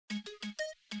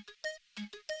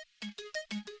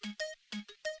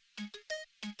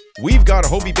We've got a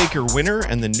Hobey Baker winner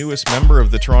and the newest member of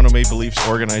the Toronto Maple Leafs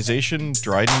organization,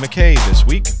 Dryden McKay, this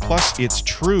week. Plus, it's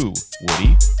true,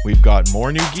 Woody. We've got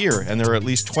more new gear, and there are at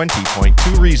least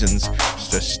 20.2 reasons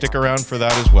to stick around for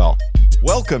that as well.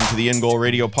 Welcome to the In Goal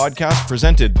Radio podcast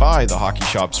presented by the Hockey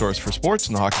Shop Source for Sports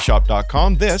and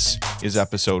thehockeyshop.com. This is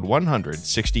episode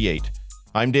 168.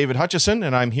 I'm David Hutchison,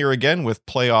 and I'm here again with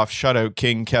playoff shutout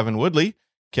king Kevin Woodley.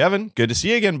 Kevin, good to see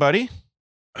you again, buddy.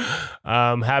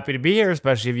 I'm happy to be here,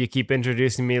 especially if you keep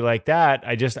introducing me like that.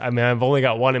 I've only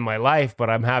got one in my life, but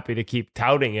I'm happy to keep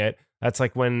touting it. That's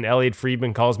like when Elliot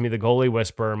Friedman calls me the goalie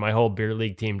whisperer, my whole beer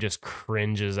league team just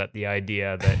cringes at the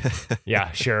idea that,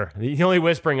 yeah, sure. The only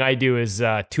whispering I do is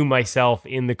to myself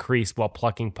in the crease while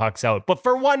plucking pucks out. But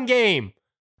for one game,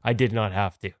 I did not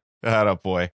have to.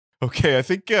 Attaboy. Okay, I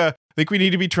think we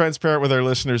need to be transparent with our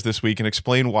listeners this week and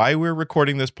explain why we're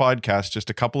recording this podcast just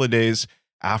a couple of days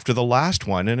after the last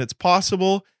one. And it's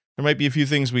possible there might be a few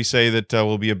things we say that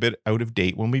will be a bit out of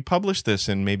date when we publish this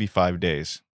in maybe 5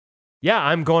 days. Yeah,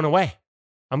 I'm going away.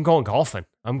 I'm going golfing.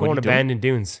 I'm going to Bandon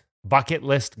Dunes. Bucket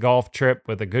list golf trip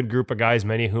with a good group of guys,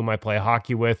 many of whom I play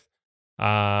hockey with,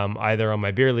 either on my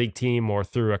beer league team or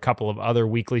through a couple of other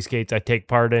weekly skates I take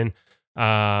part in.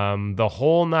 The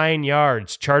whole 9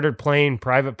 yards, chartered plane,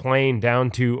 private plane down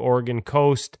to Oregon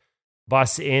coast,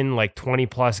 bus in like 20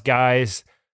 plus guys.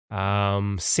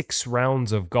 6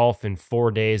 rounds of golf in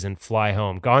 4 days and fly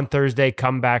home. Gone Thursday,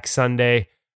 come back Sunday.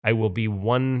 I will be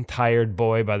one tired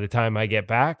boy by the time I get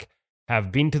back.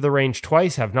 Have been to the range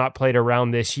twice, have not played a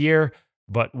round this year,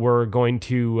 but we're going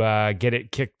to get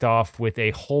it kicked off with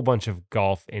a whole bunch of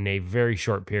golf in a very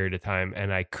short period of time,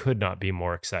 and I could not be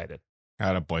more excited.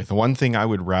 Attaboy. The one thing I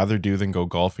would rather do than go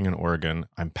golfing in Oregon,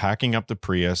 I'm packing up the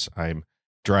Prius. I'm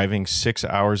driving 6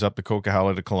 hours up the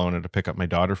Coquihalla to Kelowna to pick up my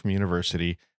daughter from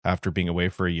university after being away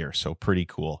for a year. So pretty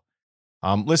cool.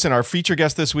 Listen, our feature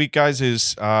guest this week, guys,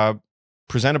 is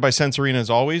presented by Sensorina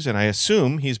as always, and I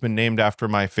assume he's been named after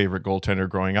my favorite goaltender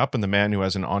growing up and the man who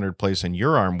has an honored place in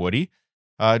your arm, Woody.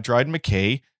 Dryden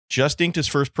McKay just inked his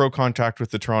first pro contract with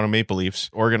the Toronto Maple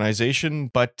Leafs organization.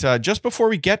 But just before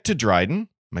we get to Dryden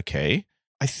McKay,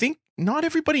 I think not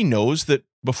everybody knows that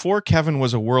before Kevin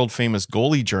was a world-famous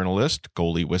goalie journalist,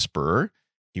 goalie whisperer,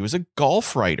 he was a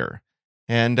golf writer.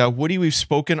 And Woody, we've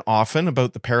spoken often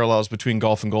about the parallels between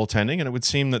golf and goaltending, and it would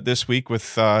seem that this week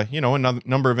with, a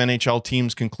number of NHL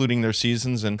teams concluding their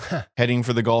seasons and heading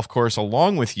for the golf course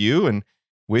along with you and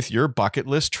with your bucket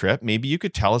list trip, maybe you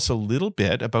could tell us a little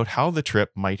bit about how the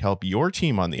trip might help your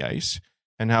team on the ice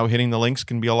and how hitting the links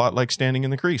can be a lot like standing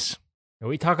in the crease.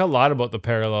 We talk a lot about the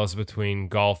parallels between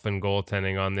golf and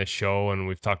goaltending on this show, and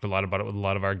we've talked a lot about it with a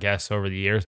lot of our guests over the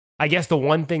years. I guess the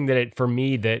one thing that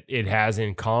it has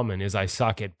in common is I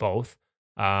suck at both.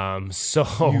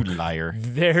 So you liar.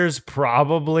 There's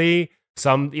probably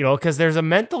some, because there's a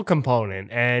mental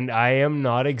component, and I am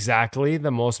not exactly the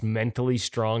most mentally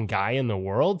strong guy in the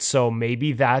world. So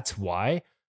maybe that's why.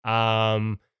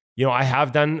 I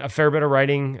have done a fair bit of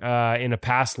writing in a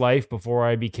past life before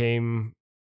I became,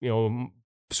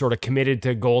 sort of committed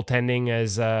to goaltending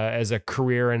as a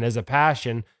career and as a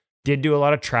passion. Did do a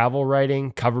lot of travel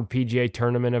writing, covered PGA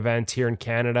tournament events here in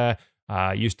Canada.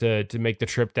 Used to make the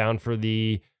trip down for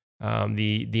the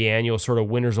annual sort of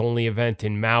winners only event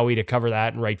in Maui to cover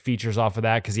that and write features off of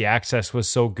that because the access was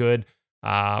so good.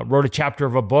 Wrote a chapter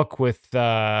of a book with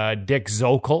Dick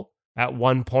Zokol at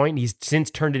one point. He's since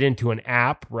turned it into an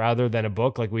app rather than a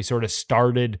book. Like we sort of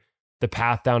started the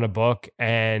path down a book,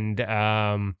 and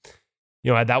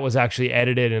that was actually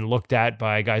edited and looked at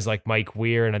by guys like Mike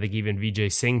Weir, and I think even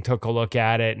Vijay Singh took a look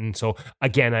at it. And so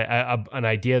again, an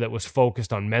idea that was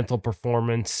focused on mental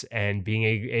performance and being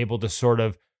able to sort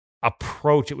of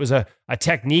approach. It was a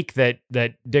technique that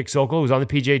Dick Zokol, who was on the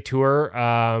PGA Tour,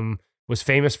 was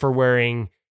famous for wearing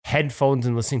headphones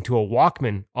and listening to a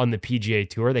Walkman on the PGA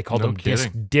Tour. They called him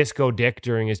Disco Dick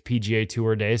during his PGA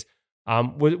Tour days.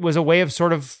 Was a way of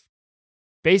sort of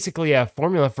basically a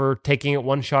formula for taking it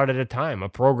one shot at a time, a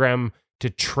program to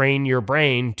train your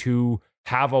brain to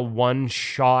have a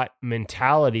one-shot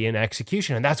mentality and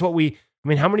execution. And that's what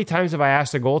how many times have I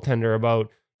asked a goaltender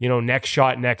about, next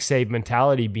shot, next save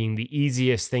mentality being the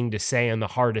easiest thing to say and the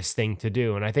hardest thing to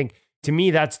do? And I think, to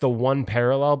me, that's the one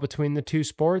parallel between the two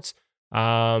sports.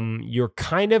 You're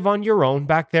kind of on your own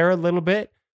back there a little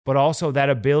bit, but also that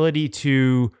ability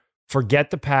to forget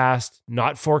the past,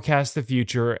 not forecast the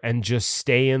future, and just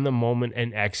stay in the moment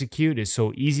and execute is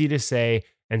so easy to say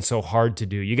and so hard to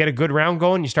do. You get a good round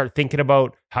going, you start thinking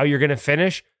about how you're going to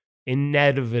finish.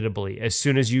 Inevitably, as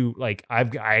soon as you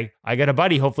I got a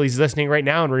buddy, hopefully he's listening right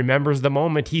now and remembers the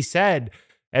moment he said,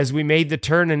 as we made the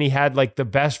turn and he had like the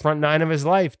best front nine of his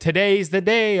life. Today's the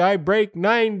day I break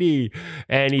 90.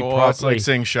 And he It's like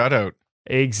saying shutout.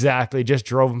 Exactly. Just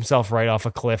drove himself right off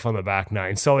a cliff on the back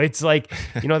nine. So it's like,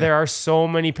 there are so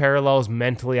many parallels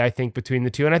mentally, I think, between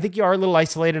the two. And I think you are a little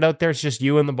isolated out there. It's just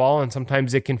you and the ball. And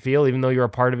sometimes it can feel, even though you're a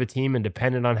part of a team and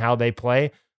dependent on how they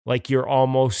play, like you're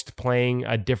almost playing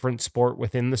a different sport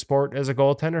within the sport as a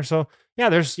goaltender. So yeah,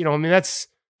 there's, that's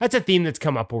a theme that's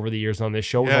come up over the years on this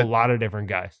show with a lot of different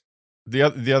guys. The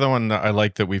other one that I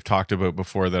like that we've talked about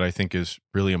before that I think is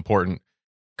really important,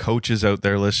 coaches out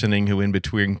there listening who in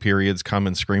between periods come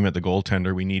and scream at the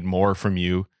goaltender, we need more from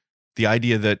you. The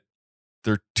idea that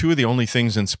they're two of the only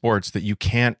things in sports that you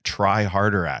can't try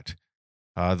harder at.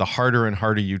 The harder and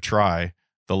harder you try,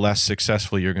 the less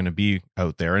successful you're going to be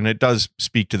out there. And it does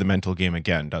speak to the mental game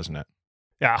again, doesn't it?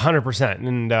 Yeah, 100%.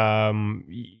 And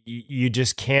you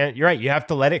just can't, you're right. You have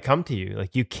to let it come to you.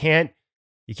 Like you can't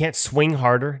swing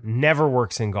harder. Never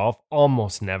works in golf.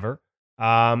 Almost never.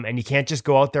 And you can't just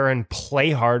go out there and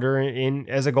play harder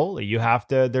as a goalie. You have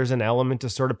to, there's an element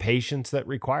of sort of patience that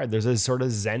required. There's a sort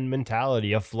of Zen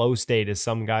mentality, a flow state, as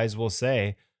some guys will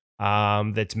say,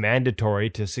 that's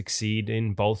mandatory to succeed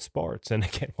in both sports. And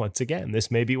again, once again, this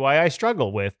may be why I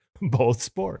struggle with both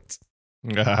sports.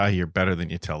 You're better than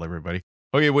you tell everybody.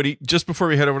 Okay, Woody, just before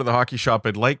we head over to the hockey shop,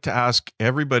 I'd like to ask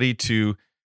everybody to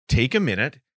take a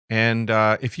minute. And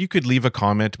if you could leave a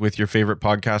comment with your favorite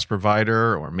podcast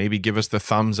provider, or maybe give us the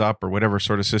thumbs up or whatever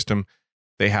sort of system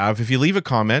they have. If you leave a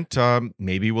comment,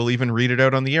 maybe we'll even read it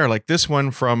out on the air. Like this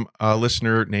one from a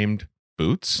listener named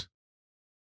Boots.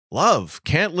 Love,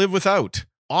 can't live without.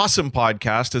 Awesome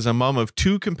podcast as a mom of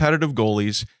 2 competitive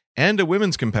goalies and a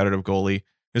women's competitive goalie.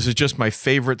 This is just my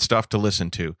favorite stuff to listen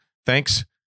to. Thanks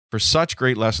for such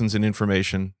great lessons and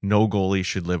information no goalie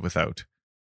should live without.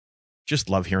 Just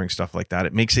love hearing stuff like that.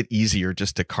 It makes it easier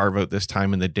just to carve out this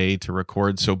time in the day to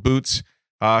record. So Boots,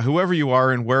 whoever you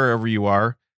are and wherever you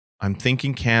are, I'm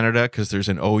thinking Canada because there's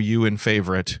an OU in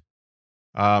favorite.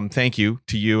 Thank you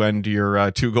to you and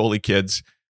your 2 goalie kids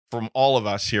from all of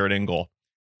us here at InGoal.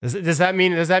 Does that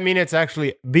mean it's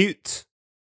actually Boots?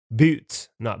 Boots,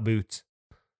 not Boots.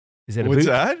 Is it a boot? What's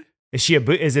that? Is she a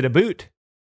boot? Is it a boot?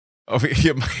 Oh,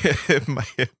 it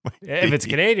might if it's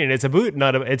Canadian, it's a boot,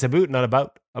 it's a boot, not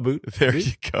about a boot. There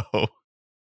you go.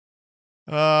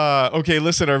 Okay,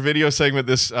 listen, our video segment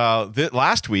this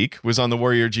last week was on the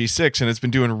Warrior G6, and it's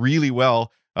been doing really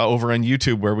well over on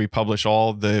YouTube, where we publish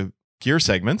all the gear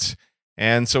segments.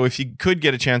 And so if you could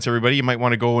get a chance, everybody, you might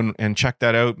want to go and check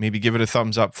that out. Maybe give it a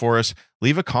thumbs up for us.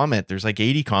 Leave a comment. There's like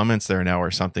 80 comments there now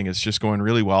or something. It's just going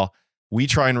really well. We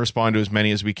try and respond to as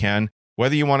many as we can.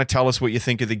 Whether you want to tell us what you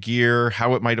think of the gear,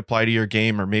 how it might apply to your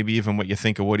game, or maybe even what you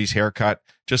think of Woody's haircut,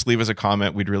 just leave us a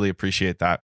comment. We'd really appreciate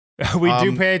that. We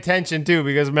do pay attention too,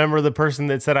 because remember the person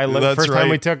that said I looked the first time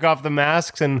we took off the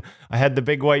masks and I had the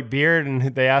big white beard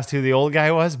and they asked who the old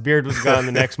guy was? Beard was gone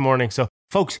the next morning. So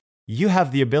folks, you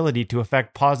have the ability to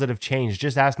affect positive change.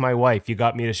 Just ask my wife. You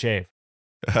got me to shave.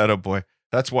 Attaboy.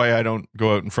 That's why I don't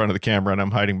go out in front of the camera and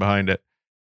I'm hiding behind it.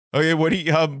 Okay,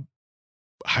 Woody, how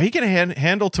are you going to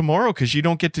handle tomorrow? Because you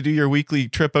don't get to do your weekly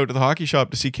trip out to the hockey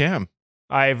shop to see Cam.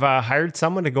 I've hired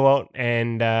someone to go out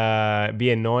and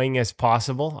be annoying as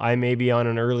possible. I may be on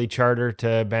an early charter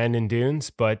to Bandon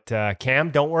Dunes, but Cam,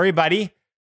 don't worry, buddy.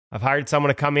 I've hired someone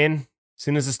to come in as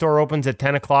soon as the store opens at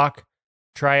 10 o'clock,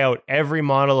 try out every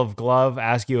model of glove,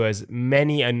 ask you as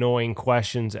many annoying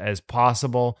questions as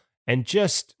possible, and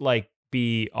just like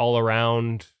be all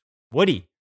around Woody.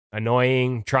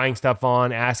 Annoying, trying stuff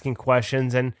on, asking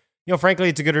questions. And, frankly,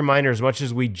 it's a good reminder, as much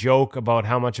as we joke about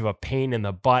how much of a pain in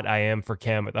the butt I am for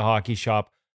Cam at the hockey shop,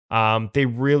 they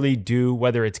really do,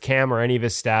 whether it's Cam or any of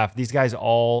his staff, these guys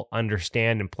all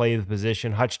understand and play the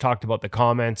position. Hutch talked about the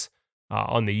comments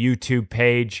on the YouTube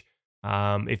page.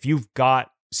 If you've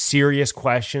got serious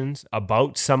questions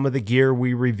about some of the gear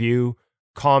we review,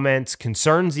 comments,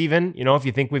 concerns even, if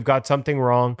you think we've got something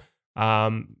wrong,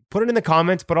 put it in the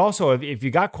comments. But also if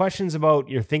you got questions about,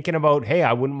 you're thinking about, hey,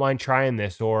 I wouldn't mind trying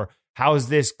this, or how is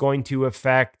this going to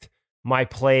affect my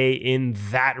play in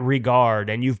that regard,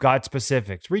 and you've got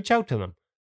specifics, reach out to them.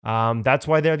 That's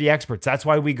why they're the experts. That's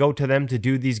why we go to them to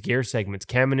do these gear segments.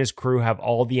 Cam and his crew have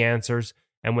all the answers,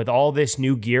 and with all this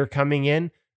new gear coming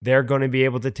in, they're going to be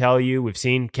able to tell you. We've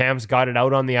seen Cam's got it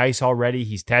out on the ice already.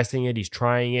 He's testing it. He's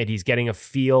trying it. He's getting a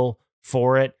feel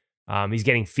for it. He's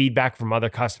getting feedback from other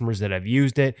customers that have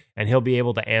used it, and he'll be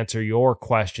able to answer your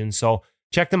questions. So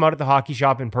check them out at the hockey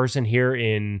shop in person here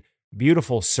in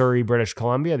beautiful Surrey, British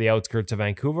Columbia, the outskirts of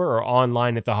Vancouver, or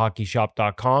online at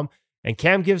thehockeyshop.com. And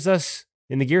Cam gives us,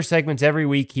 in the gear segments every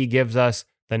week, he gives us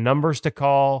the numbers to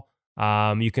call,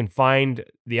 You can find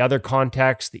the other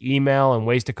contacts, the email, and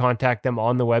ways to contact them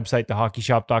on the website,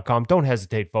 thehockeyshop.com. Don't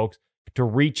hesitate, folks, to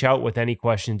reach out with any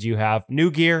questions you have. New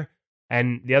gear,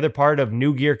 and the other part of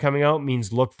new gear coming out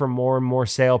means look for more and more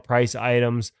sale price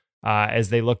items as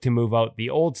they look to move out the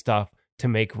old stuff to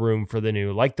make room for the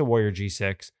new, like the Warrior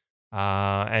G6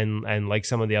 and like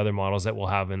some of the other models that we'll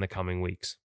have in the coming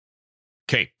weeks.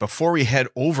 Okay, before we head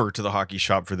over to the hockey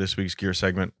shop for this week's gear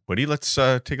segment, Woody, let's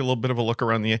take a little bit of a look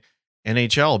around the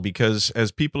NHL, because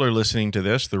as people are listening to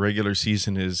this, the regular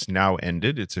season is now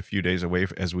ended. It's a few days away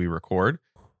as we record.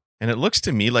 And it looks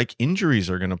to me like injuries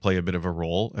are going to play a bit of a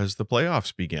role as the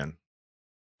playoffs begin.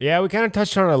 Yeah, we kind of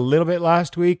touched on it a little bit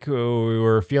last week. We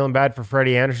were feeling bad for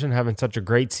Freddie Anderson having such a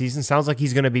great season. Sounds like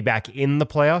he's going to be back in the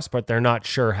playoffs, but they're not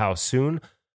sure how soon.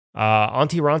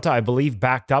 Antti Raanta, I believe,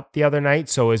 backed up the other night.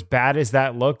 So as bad as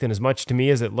that looked, and as much to me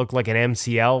as it looked like an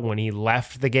MCL when he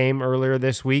left the game earlier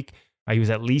this week, he was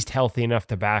at least healthy enough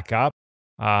to back up.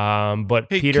 But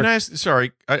hey, Peter, can I ask,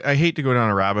 sorry, I hate to go down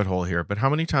a rabbit hole here, but how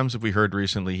many times have we heard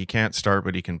recently he can't start,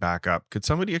 but he can back up? Could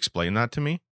somebody explain that to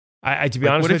me? To be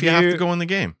honest what with if you have to go in the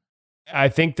game? I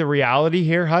think the reality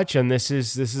here, Hutch, and this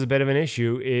is a bit of an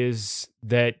issue, is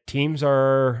that teams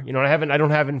are, I don't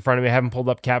have it in front of me. I haven't pulled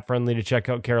up Cap Friendly to check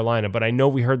out Carolina, but I know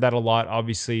we heard that a lot,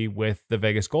 obviously, with the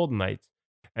Vegas Golden Knights.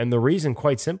 And the reason,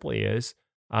 quite simply, is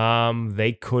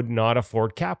they could not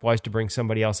afford cap-wise to bring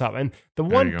somebody else up. And the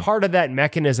one part of that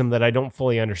mechanism that I don't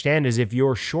fully understand is if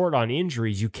you're short on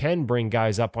injuries, you can bring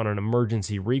guys up on an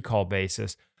emergency recall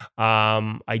basis.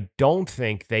 I don't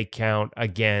think they count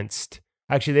against...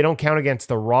 Actually, they don't count against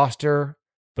the roster,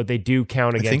 but they do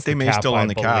count against the cap. I think they may still on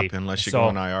the cap unless you go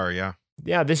on IR, yeah.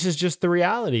 Yeah, this is just the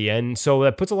reality. And so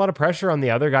that puts a lot of pressure on the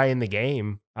other guy in the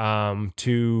game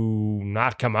to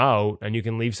not come out, and you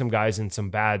can leave some guys in some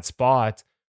bad spots.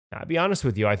 I'll be honest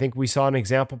with you, I think we saw an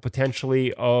example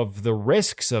potentially of the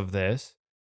risks of this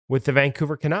with the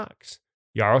Vancouver Canucks.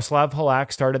 Yaroslav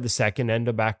Halak started the second end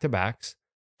of back-to-backs.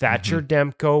 Thatcher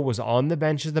Demko was on the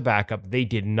bench as the backup. They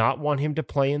did not want him to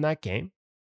play in that game.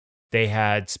 They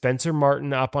had Spencer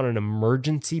Martin up on an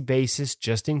emergency basis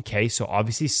just in case. So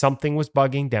obviously something was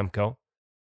bugging Demko.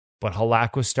 But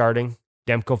Halak was starting.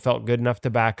 Demko felt good enough to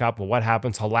back up. Well, what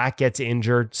happens? Halak gets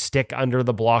injured, stick under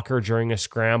the blocker during a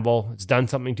scramble. It's done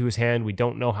something to his hand. We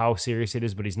don't know how serious it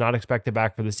is, but he's not expected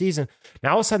back for the season.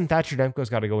 Now all of a sudden, Thatcher Demko's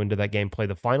got to go into that game, play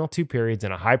the final two periods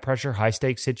in a high-pressure,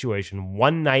 high-stakes situation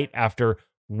one night after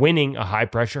winning a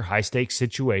high-pressure, high-stakes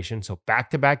situation. So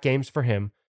back-to-back games for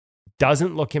him.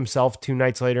 Doesn't look himself 2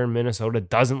 nights later in Minnesota.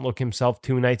 Doesn't look himself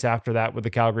 2 nights after that with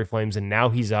the Calgary Flames. And now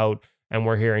he's out, and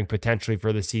we're hearing potentially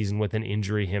for the season with an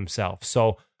injury himself.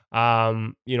 So,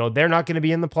 they're not going to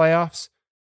be in the playoffs.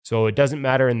 So it doesn't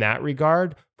matter in that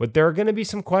regard. But there are going to be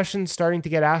some questions starting to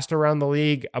get asked around the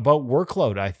league about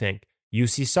workload, I think.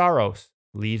 UC Saros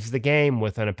leaves the game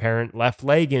with an apparent left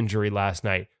leg injury last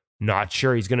night. Not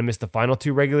sure he's going to miss the final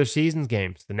 2 regular season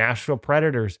games. The Nashville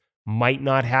Predators might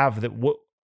not have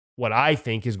what I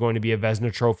think is going to be a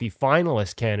Vezina Trophy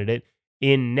finalist candidate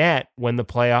in net when the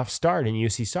playoffs start in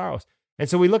UC Saros. And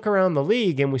so we look around the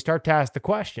league and we start to ask the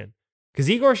question, because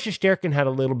Igor Shesterkin had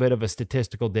a little bit of a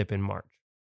statistical dip in March.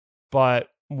 But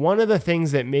one of the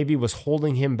things that maybe was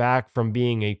holding him back from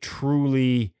being a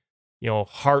truly,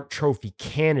 Hart Trophy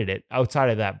candidate outside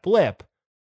of that blip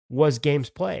was games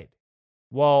played.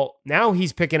 Well, now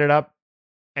he's picking it up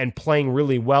and playing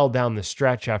really well down the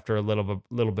stretch after a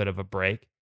little bit of a break.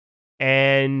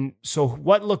 And so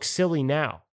what looks silly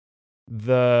now?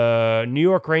 The New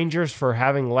York Rangers for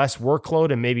having less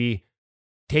workload and maybe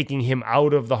taking him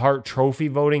out of the Hart Trophy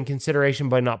voting consideration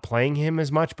by not playing him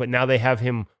as much, but now they have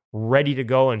him ready to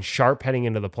go and sharp heading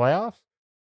into the playoffs?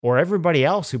 Or everybody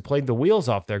else who played the wheels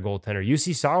off their goaltender?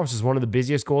 UC Saros is one of the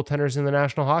busiest goaltenders in the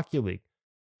National Hockey League,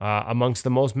 amongst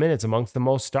the most minutes, amongst the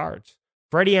most starts.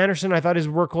 Freddie Anderson, I thought his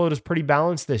workload is pretty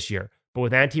balanced this year. But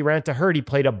with Antti Raanta hurt, he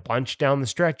played a bunch down the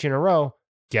stretch in a row,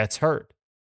 gets hurt.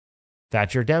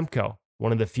 Thatcher Demko,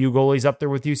 one of the few goalies up there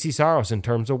with UC Saros in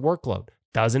terms of workload,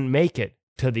 doesn't make it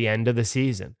to the end of the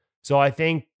season. So I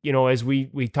think, as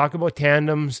we talk about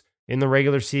tandems in the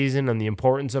regular season and the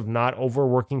importance of not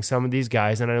overworking some of these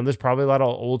guys, and I know there's probably a lot of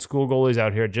old school goalies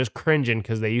out here just cringing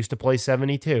because they used to play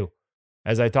 72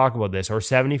 as I talk about this, or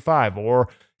 75, or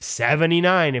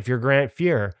 79 if you're Grant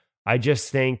Fuhr. I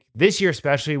just think this year,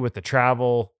 especially with the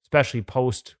travel, especially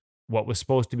post what was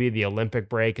supposed to be the Olympic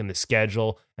break and the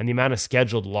schedule and the amount of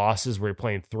scheduled losses where you're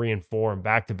playing 3 and 4 and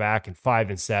back-to-back and 5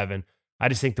 and 7, I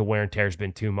just think the wear and tear has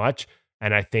been too much.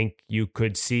 And I think you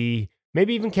could see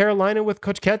maybe even Carolina with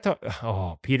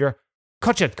Peter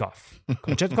Kochetkov.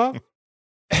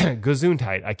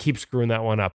 Gesundheit. I keep screwing that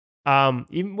one up.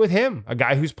 Even with him, a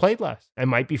guy who's played less and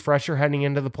might be fresher heading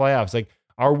into the playoffs. Like,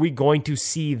 are we going to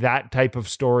see that type of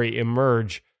story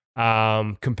emerge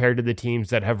compared to the teams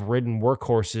that have ridden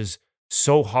workhorses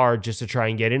so hard just to try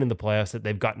and get into the playoffs that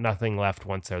they've got nothing left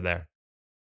once they're there?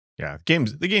 Yeah,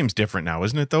 the game's different now,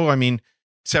 isn't it, though? I mean,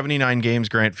 79 games,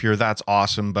 Grant Fuhr, that's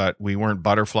awesome, but we weren't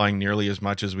butterflying nearly as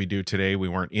much as we do today. We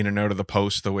weren't in and out of the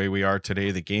post the way we are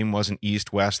today. The game wasn't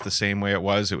east-west the same way it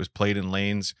was. It was played in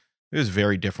lanes. It was a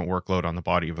very different workload on the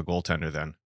body of a goaltender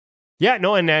then. Yeah,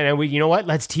 no, and we, you know what?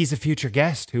 Let's tease a future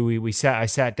guest who I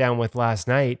sat down with last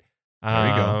night. There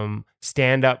you go.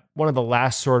 Stand up, one of the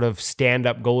last sort of stand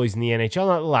up goalies in the NHL,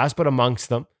 not the last, but amongst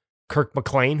them, Kirk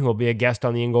McLean, who will be a guest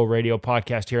on the In Goal Radio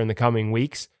podcast here in the coming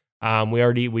weeks.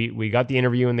 We got the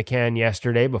interview in the can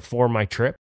yesterday before my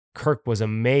trip. Kirk was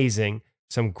amazing,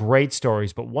 some great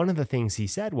stories, but one of the things he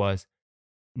said was,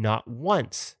 not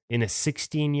once in a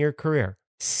 16-year career,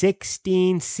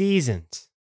 16 seasons,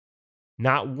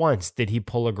 not once did he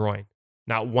pull a groin.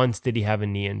 Not once did he have a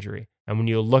knee injury. And when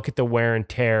you look at the wear and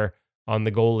tear on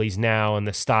the goalies now and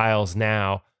the styles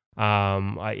now,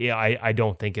 I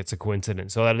don't think it's a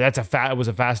coincidence. So it was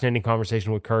a fascinating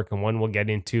conversation with Kirk, and one we'll get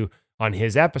into on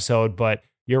his episode. But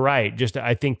you're right. Just,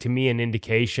 I think, to me, an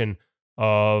indication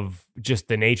of just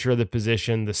the nature of the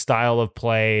position, the style of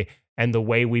play, and the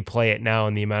way we play it now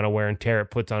and the amount of wear and tear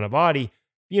it puts on a body.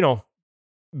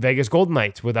 Vegas Golden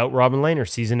Knights without Robin Lehner,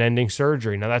 season-ending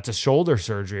surgery. Now, that's a shoulder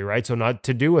surgery, right? So not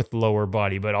to do with lower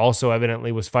body, but also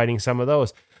evidently was fighting some of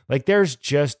those. Like,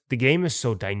 the game is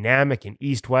so dynamic and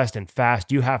east-west and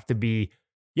fast. You have to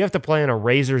play on a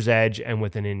razor's edge and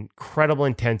with an incredible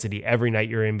intensity every night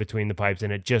you're in between the pipes,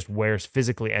 and it just wears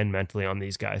physically and mentally on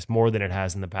these guys more than it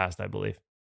has in the past, I believe.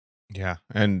 Yeah,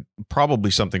 and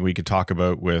probably something we could talk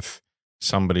about with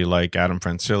somebody like Adam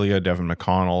Francilia, Devin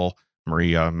McConnell,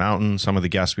 Maria Mountain, some of the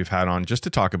guests we've had on, just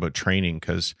to talk about training,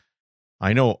 because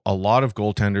I know a lot of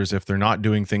goaltenders, if they're not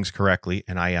doing things correctly,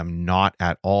 and I am not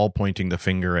at all pointing the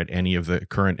finger at any of the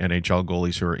current NHL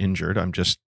goalies who are injured, I'm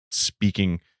just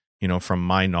speaking, from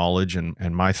my knowledge and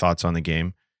my thoughts on the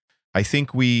game. I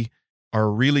think we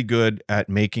are really good at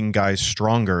making guys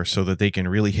stronger so that they can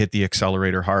really hit the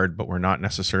accelerator hard, but we're not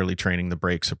necessarily training the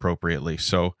brakes appropriately.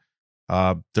 So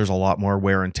there's a lot more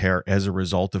wear and tear as a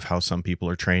result of how some people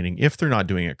are training if they're not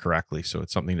doing it correctly. So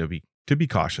it's something to be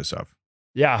cautious of.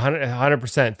 Yeah,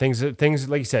 100%. Things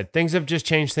like you said, things have just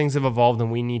changed, things have evolved,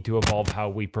 and we need to evolve how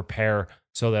we prepare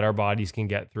so that our bodies can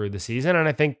get through the season. And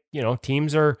I think,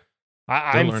 teams are,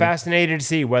 I'm fascinated to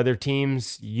see whether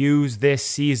teams use this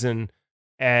season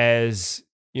as,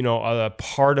 a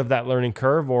part of that learning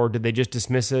curve, or did they just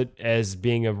dismiss it as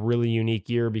being a really unique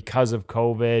year because of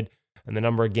COVID and the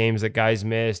number of games that guys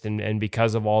missed and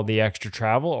because of all the extra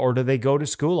travel, or do they go to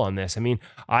school on this? I mean,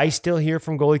 I still hear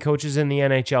from goalie coaches in the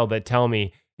NHL that tell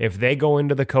me if they go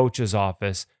into the coach's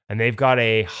office and they've got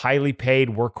a highly paid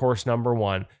workhorse number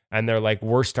one, and they're like,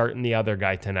 we're starting the other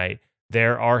guy tonight,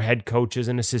 there are head coaches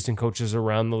and assistant coaches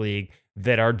around the league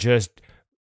that are just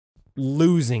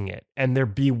losing it, and they're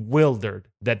bewildered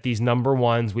that these number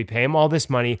ones, we pay him all this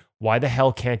money, why the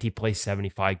hell can't he play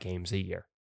 75 games a year?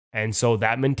 And so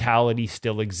that mentality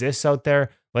still exists out there.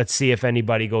 Let's see if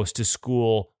anybody goes to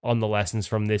school on the lessons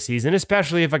from this season,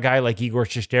 especially if a guy like Igor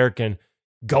Shesterkin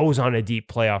goes on a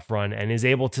deep playoff run and is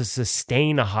able to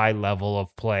sustain a high level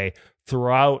of play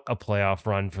throughout a playoff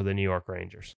run for the New York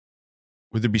Rangers.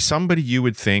 Would there be somebody you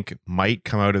would think might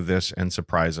come out of this and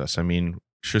surprise us? I mean,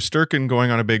 Shesterkin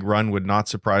going on a big run would not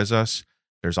surprise us.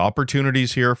 There's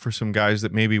opportunities here for some guys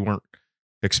that maybe weren't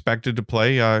expected to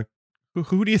play.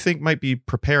 Who do you think might be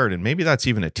prepared? And maybe that's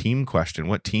even a team question.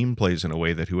 What team plays in a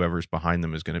way that whoever's behind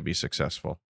them is going to be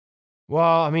successful?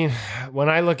 Well, I mean, when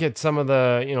I look at some of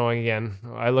the,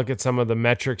 I look at some of the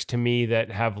metrics to me that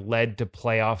have led to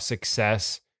playoff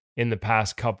success in the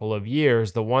past couple of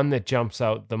years, the one that jumps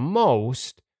out the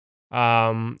most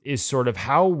is sort of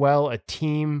how well a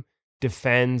team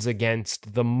defends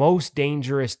against the most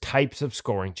dangerous types of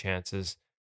scoring chances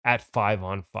at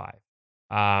 5-on-5.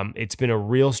 It's been a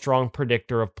real strong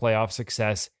predictor of playoff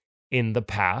success in the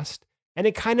past. And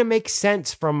it kind of makes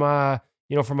sense from a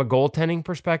goaltending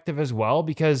perspective as well,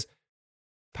 because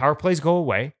power plays go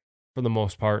away for the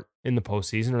most part in the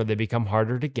postseason, or they become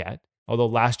harder to get. Although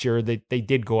last year they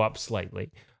did go up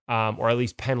slightly, or at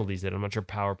least penalties did. I'm not sure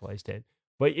power plays did.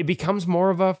 But it becomes more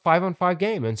of a 5-on-5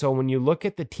 game. And so when you look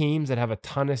at the teams that have a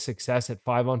ton of success at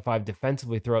 5-on-5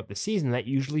 defensively throughout the season, that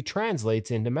usually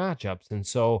translates into matchups. And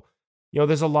so,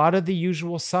 there's a lot of the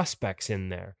usual suspects in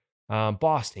there.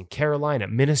 Boston, Carolina,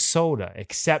 Minnesota,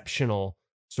 exceptional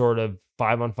sort of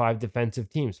 5-on-5 defensive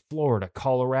teams. Florida,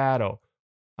 Colorado.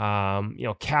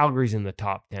 Calgary's in the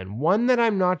top 10. One that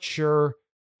I'm not sure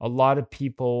a lot of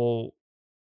people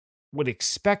would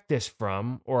expect this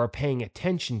from or are paying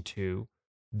attention to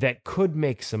that could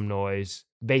make some noise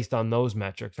based on those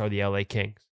metrics are the LA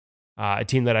Kings, a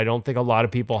team that I don't think a lot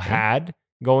of people had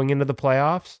going into the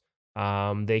playoffs.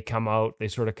 They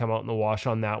sort of come out in the wash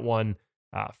on that one,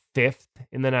 fifth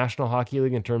in the National Hockey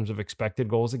League in terms of expected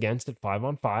goals against at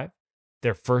 5-on-5.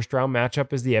 Their first round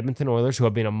matchup is the Edmonton Oilers, who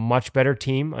have been a much better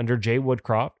team under Jay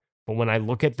Woodcroft. But when I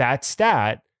look at that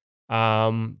stat,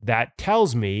 that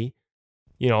tells me,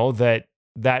 that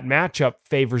matchup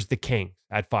favors the Kings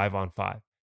at 5-on-5.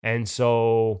 And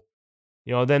so,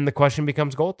 then the question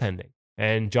becomes goaltending.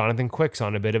 And Jonathan Quick's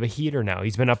on a bit of a heater now.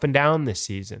 He's been up and down this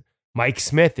season. Mike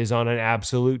Smith is on an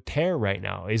absolute tear right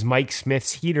now. Is Mike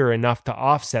Smith's heater enough to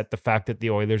offset the fact that the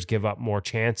Oilers give up more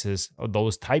chances, or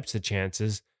those types of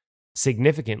chances,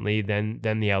 significantly than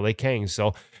the LA Kings?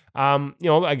 So, a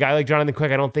guy like Jonathan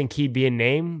Quick, I don't think he'd be a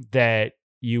name that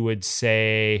you would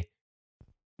say,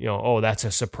 that's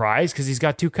a surprise because he's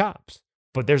got 2 cups.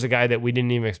 But there's a guy that we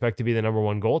didn't even expect to be the number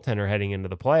 1 goaltender heading into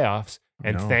the playoffs.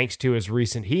 And thanks to his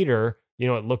recent heater,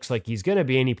 it looks like he's going to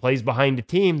be, and he plays behind a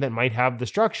team that might have the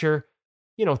structure,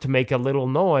 to make a little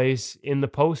noise in the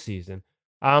postseason.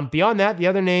 Beyond that, the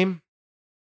other name,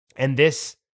 and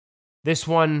this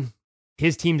one,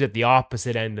 his team's at the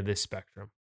opposite end of this spectrum.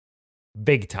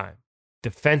 Big time.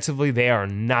 Defensively, they are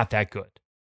not that good.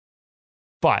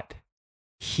 But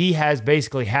he has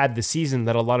basically had the season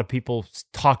that a lot of people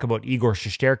talk about Igor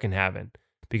Shesterkin having,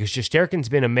 because Shesterkin's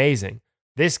been amazing.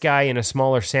 This guy in a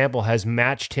smaller sample has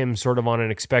matched him sort of on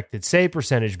an expected save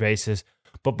percentage basis,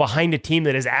 but behind a team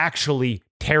that is actually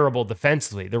terrible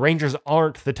defensively. The Rangers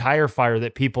aren't the tire fire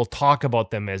that people talk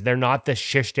about them as. They're not the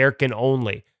Shesterkin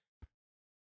only.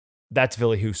 That's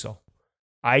Ville Husso.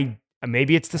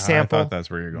 Maybe it's the sample. I thought that's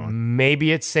where you're going.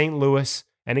 Maybe it's St. Louis.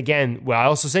 And again, I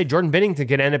also say Jordan Binnington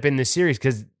could end up in this series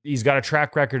because he's got a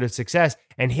track record of success,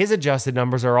 and his adjusted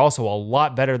numbers are also a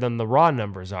lot better than the raw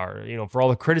numbers are, for all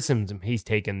the criticism he's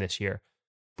taken this year.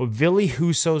 But Ville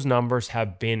Husso's numbers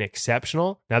have been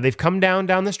exceptional. Now, they've come down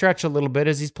the stretch a little bit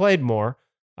as he's played more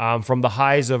from the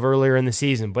highs of earlier in the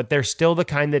season, but they're still the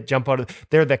kind that jump out of,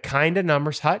 they're the kind of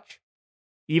numbers, Hutch,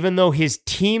 even though his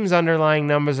team's underlying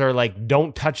numbers are like,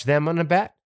 don't touch them on a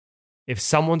bet. If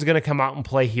someone's going to come out and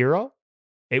play hero,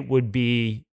 he would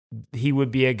be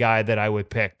a guy that I would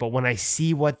pick. But when I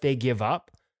see what they give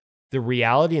up, the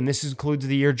reality, and this includes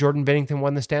the year Jordan Binnington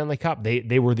won the Stanley Cup,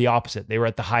 they were the opposite. They were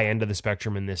at the high end of the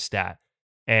spectrum in this stat.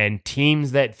 And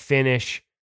teams that finish,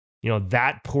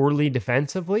 that poorly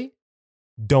defensively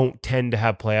don't tend to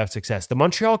have playoff success. The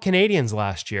Montreal Canadiens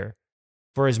last year,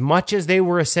 for as much as they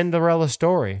were a Cinderella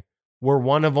story, were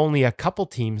one of only a couple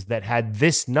teams that had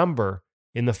this number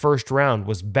in the first round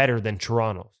was better than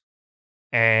Toronto's.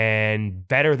 And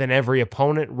better than every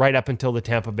opponent right up until the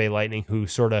Tampa Bay Lightning, who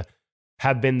sort of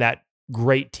have been that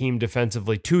great team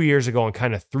defensively 2 years ago and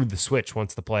kind of threw the switch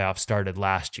once the playoffs started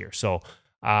last year. So,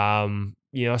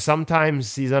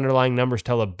 sometimes these underlying numbers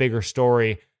tell a bigger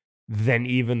story than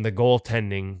even the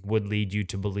goaltending would lead you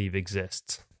to believe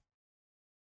exists.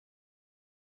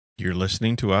 You're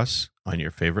listening to us on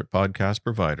your favorite podcast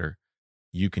provider.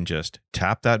 You can just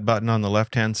tap that button on the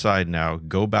left-hand side now,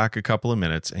 go back a couple of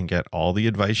minutes, and get all the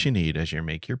advice you need as you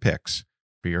make your picks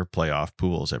for your playoff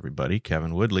pools, everybody.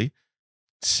 Kevin Woodley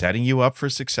setting you up for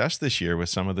success this year with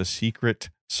some of the secret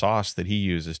sauce that he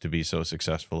uses to be so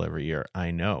successful every year.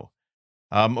 I know.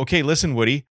 Okay, listen,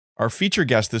 Woody. Our feature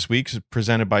guest this week is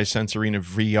presented by Sensorina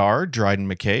VR, Dryden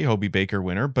McKay, Hobey Baker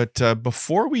winner. But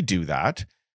before we do that,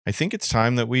 I think it's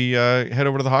time that we head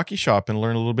over to the hockey shop and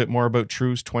learn a little bit more about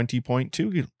True's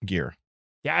 20.2 gear.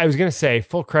 Yeah, I was going to say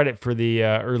full credit for the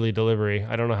early delivery.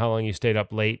 I don't know how long you stayed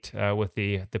up late with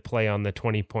the play on the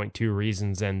 20.2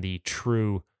 reasons and the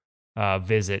True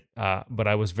visit, but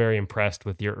I was very impressed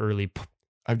with your early.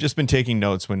 I've just been taking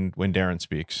notes when Darren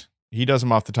speaks. He does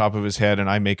them off the top of his head, and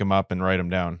I make them up and write them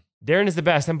down. Darren is the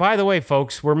best. And by the way,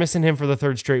 folks, we're missing him for the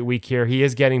 3rd straight week here. He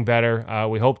is getting better.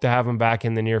 We hope to have him back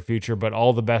in the near future, but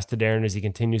all the best to Darren as he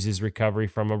continues his recovery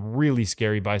from a really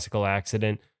scary bicycle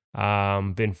accident.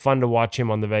 Been fun to watch him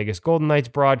on the Vegas Golden Knights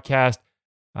broadcast,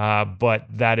 but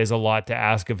that is a lot to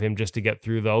ask of him just to get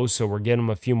through those. So we're getting him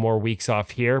a few more weeks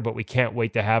off here, but we can't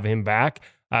wait to have him back.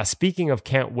 Speaking of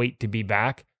can't wait to be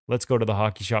back, let's go to the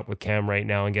hockey shop with Cam right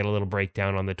now and get a little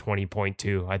breakdown on the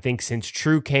 20.2. I think since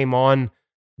True came on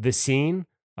the scene,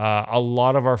 a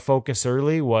lot of our focus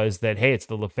early was that, hey, it's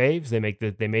the Lefebvres.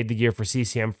 They made the gear for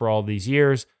CCM for all these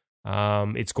years.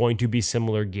 It's going to be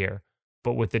similar gear.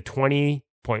 But with the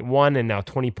 20.1 and now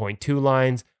 20.2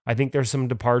 lines, I think there's some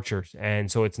departures.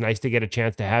 And so it's nice to get a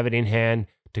chance to have it in hand,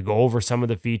 to go over some of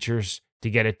the features, to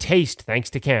get a taste, thanks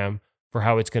to Cam, for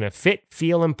how it's going to fit,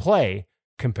 feel, and play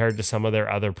compared to some of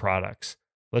their other products.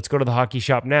 Let's go to the Hockey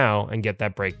Shop now and get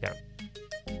that breakdown.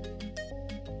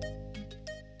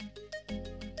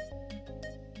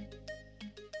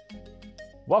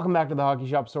 Welcome back to the Hockey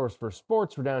Shop, source for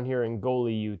sports. We're down here in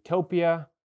goalie utopia,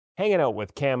 hanging out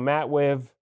with Cam Matwiv,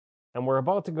 and we're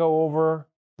about to go over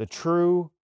the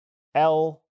True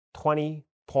L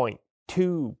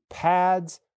 20.2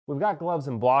 pads. We've got gloves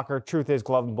and blocker. Truth is,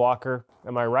 glove and blocker,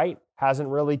 am I right? Hasn't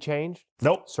really changed.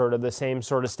 Nope. Sort of the same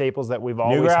sort of staples that we've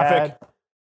always New graphic. had.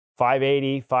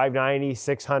 580, 590,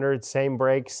 600, same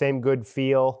break, same good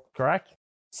feel. Correct.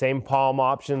 Same palm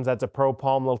options. That's a Pro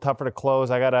Palm, a little tougher to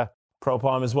close. I got a Pro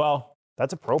Palm as well.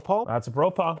 That's a Pro Palm? That's a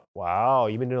Pro Palm. Wow,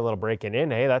 you've been doing a little breaking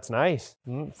in, hey? That's nice.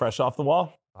 Fresh off the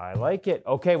wall. I like it.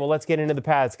 Okay, well, let's get into the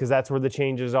pads because that's where the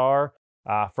changes are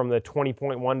from the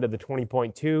 20.1 to the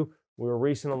 20.2. We were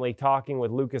recently talking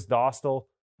with Lucas Dostal,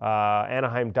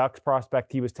 Anaheim Ducks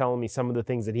prospect. He was telling me some of the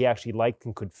things that he actually liked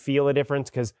and could feel a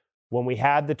difference because when we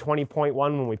had the 20.1,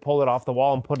 when we pulled it off the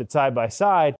wall and put it side by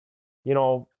side, you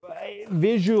know,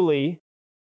 visually,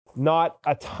 not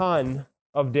a ton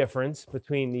of difference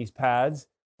between these pads,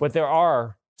 but there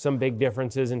are some big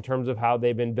differences in terms of how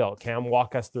they've been built. Cam,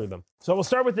 walk us through them. So we'll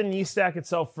start with the knee stack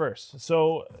itself first.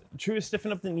 So True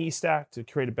stiffened up the knee stack to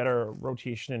create a better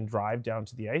rotation and drive down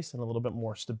to the ice and a little bit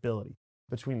more stability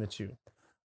between the two.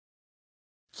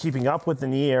 Keeping up with the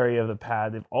knee area of the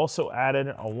pad, they've also added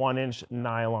a 1-inch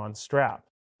nylon strap.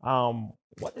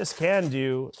 What this can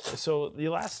do, so the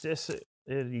elasticity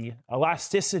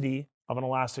of an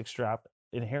elastic strap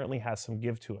inherently has some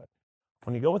give to it.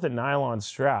 When you go with a nylon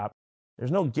strap,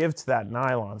 there's no give to that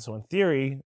nylon. So in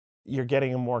theory, you're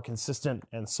getting a more consistent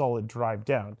and solid drive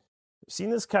down. I've seen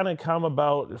this kind of come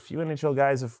about. A few NHL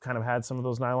guys have kind of had some of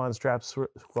those nylon straps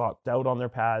swapped out on their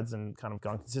pads and kind of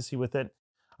gone consistent with it.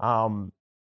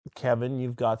 Kevin,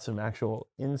 you've got some actual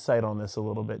insight on this a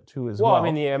little bit too as well. Well,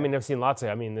 I mean, I've seen lots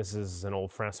of, this is an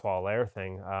old Francois Allaire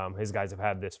thing. His guys have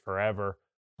had this forever.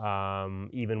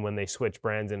 Even when they switch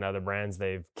brands into other brands,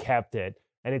 they've kept it.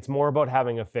 And it's more about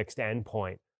having a fixed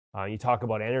endpoint. You talk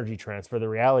about energy transfer. The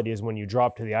reality is when you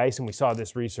drop to the ice, and we saw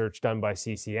this research done by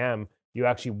CCM, you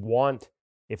actually want,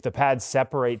 if the pad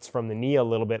separates from the knee a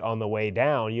little bit on the way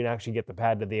down, you can actually get the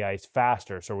pad to the ice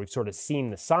faster. So we've sort of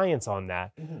seen the science on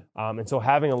that. And so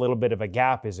having a little bit of a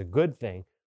gap is a good thing.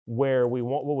 Where we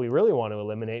want, what we really want to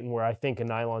eliminate, and where I think a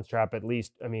nylon strap, at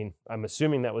least, I'm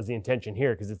assuming that was the intention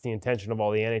here because it's the intention of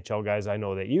all the NHL guys I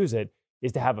know that use it,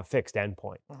 is to have a fixed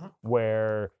endpoint.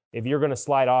 Where if you're going to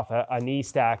slide off a knee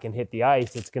stack and hit the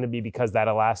ice, it's going to be because that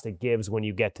elastic gives when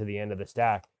you get to the end of the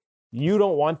stack. You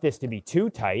don't want this to be too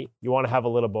tight. You want to have a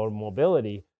little bit of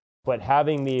mobility, but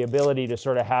having the ability to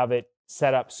sort of have it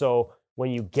set up so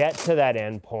when you get to that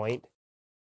endpoint,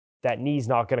 that knee's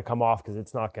not going to come off because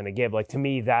it's not going to give. Like, to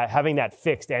me, that having that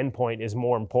fixed endpoint is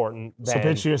more important than. So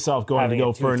picture yourself going to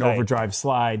go for an tight overdrive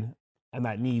slide and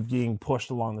that knee being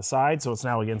pushed along the side. So it's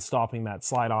now again stopping that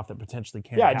slide off that potentially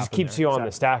can't happen. It just keeps you on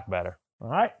the stack better. All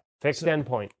right. Fixed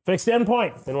endpoint. Fixed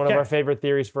endpoint. Been one of our favorite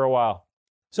theories for a while.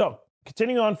 So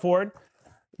continuing on forward,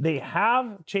 they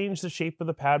have changed the shape of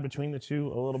the pad between the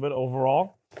two a little bit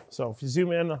overall. So if you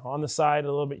zoom in on the side a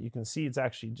little bit, you can see it's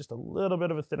actually just a little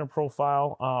bit of a thinner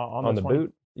profile on the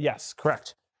boot. Yes,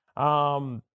 correct.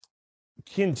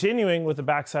 Continuing with the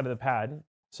back side of the pad.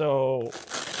 So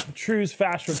True's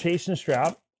fast rotation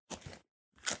strap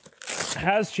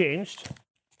has changed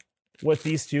with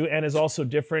these two and is also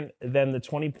different than the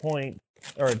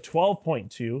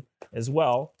 12.2 as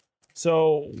well.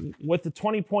 So with the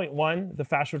 20.1, the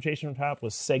fast rotation strap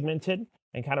was segmented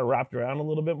and kind of wrapped around a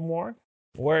little bit more.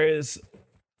 Whereas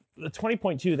the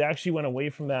 20.2, they actually went away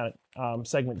from that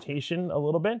segmentation a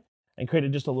little bit and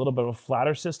created just a little bit of a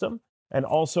flatter system and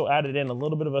also added in a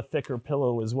little bit of a thicker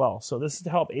pillow as well. So this is to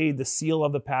help aid the seal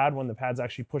of the pad when the pad's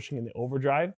actually pushing in the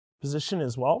overdrive position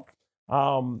as well.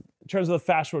 In terms of the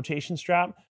fast rotation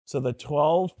strap, so the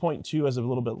 12.2 is a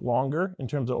little bit longer in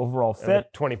terms of overall fit.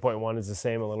 20.1 is the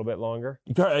same, a little bit longer.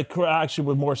 Actually,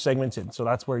 with more segmented. So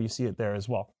that's where you see it there as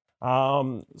well.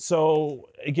 So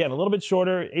again, a little bit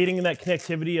shorter, aiding in that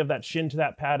connectivity of that shin to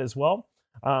that pad as well.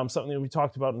 Something that we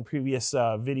talked about in previous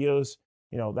videos,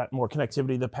 that more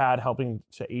connectivity of the pad helping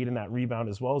to aid in that rebound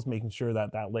as well as making sure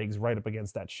that that leg's right up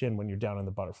against that shin when you're down in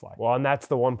the butterfly. Well, and that's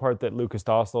the one part that Lucas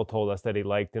Dostal told us that he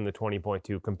liked in the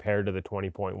 20.2 compared to the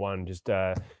 20.1. Just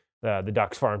the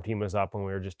Ducks farm team was up when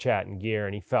we were just chatting gear,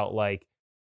 and he felt like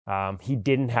He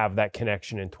didn't have that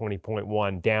connection in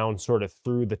 20.1 down sort of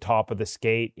through the top of the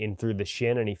skate in through the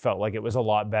shin, and he felt like it was a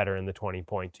lot better in the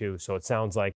 20.2. So it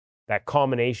sounds like that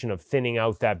combination of thinning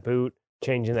out that boot,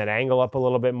 changing that angle up a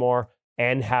little bit more,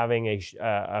 and having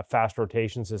a fast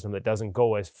rotation system that doesn't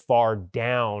go as far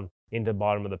down into the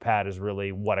bottom of the pad is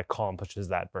really what accomplishes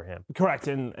that for him. Correct,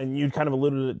 and you kind of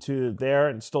alluded to there,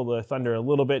 and stole the thunder a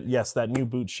little bit. Yes, that new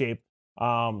boot shape.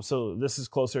 So this is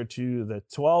closer to the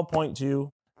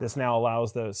 12.2. This now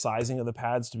allows the sizing of the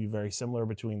pads to be very similar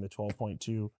between the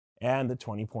 12.2 and the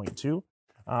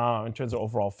 20.2 in terms of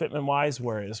overall fitment wise,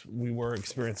 whereas we were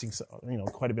experiencing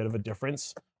quite a bit of a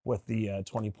difference with the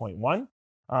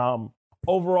 20.1.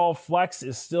 Overall flex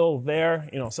is still there,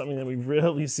 something that we've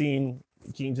really seen.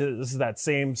 This is that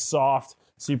same soft,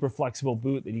 super flexible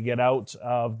boot that you get out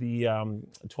of the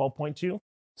 12.2.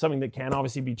 Something that can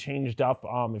obviously be changed up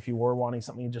if you were wanting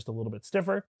something just a little bit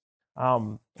stiffer.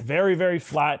 Very, very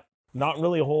flat. Not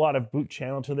really a whole lot of boot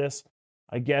channel to this.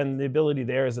 Again, the ability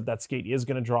there is that skate is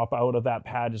going to drop out of that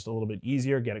pad just a little bit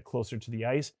easier, get it closer to the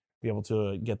ice, be able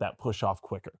to get that push off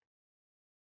quicker.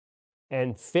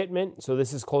 And fitment, so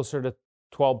this is closer to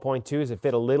 12.2. Does it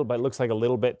fit a little, but it looks like a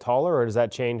little bit taller, or does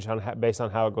that change based on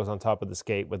how it goes on top of the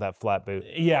skate with that flat boot?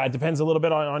 Yeah, it depends a little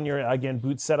bit on your, again,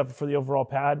 boot setup for the overall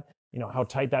pad, how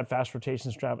tight that fast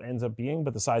rotation strap ends up being,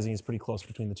 but the sizing is pretty close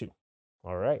between the two.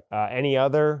 All right. Any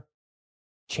other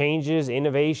changes,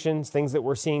 innovations, things that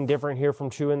we're seeing different here from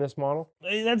True in this model?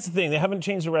 That's the thing. They haven't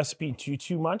changed the recipe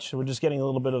too much. We're just getting a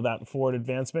little bit of that forward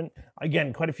advancement.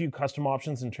 Again, quite a few custom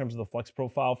options in terms of the flex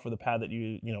profile for the pad that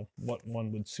what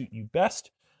one would suit you best.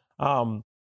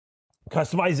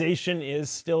 Customization is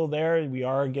still there. We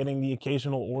are getting the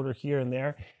occasional order here and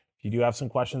there. If you do have some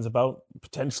questions about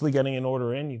potentially getting an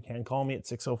order in, you can call me at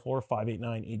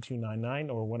 604-589-8299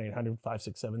 or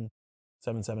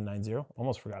 1-800-567-7790.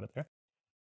 Almost forgot it there.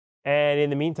 And in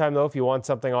the meantime, though, if you want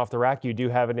something off the rack, you do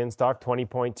have it in stock,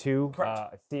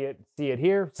 20.2. See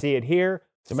it here.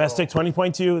 Domestic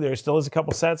 20.2. There still is a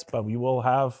couple sets, but we will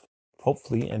have,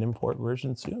 hopefully, an import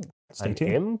version soon. Stay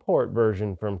tuned. Import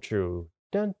version from True.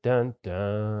 Dun, dun,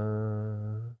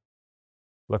 dun.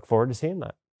 Look forward to seeing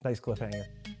that. Nice cliffhanger.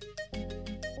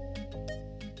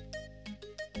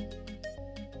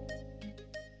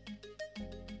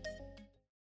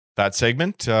 That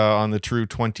segment on the True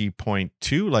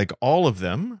 20.2, like all of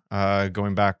them,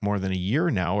 going back more than a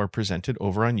year now, are presented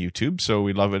over on YouTube. So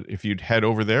we'd love it if you'd head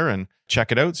over there and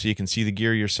check it out so you can see the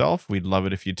gear yourself. We'd love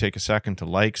it if you'd take a second to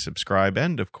like, subscribe,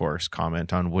 and of course,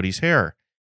 comment on Woody's hair.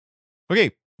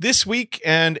 Okay, this week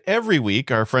and every week,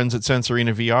 our friends at Sense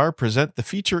Arena VR present the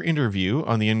feature interview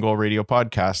on the In Goal Radio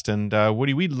podcast. And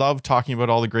Woody, we love talking about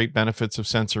all the great benefits of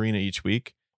Sense Arena each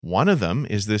week. One of them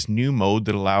is this new mode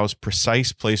that allows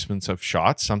precise placements of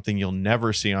shots, something you'll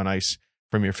never see on ice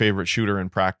from your favorite shooter in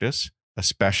practice,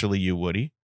 especially you,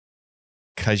 Woody,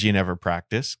 because you never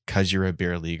practice, because you're a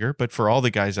beer leaguer. But for all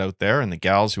the guys out there and the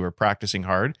gals who are practicing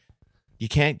hard, you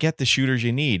can't get the shooters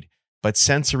you need. But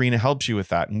Sense Arena helps you with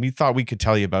that. And we thought we could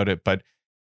tell you about it. But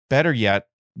better yet,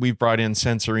 we've brought in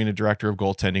Sense Arena Director of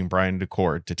Goaltending, Brian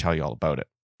Daccord, to tell you all about it.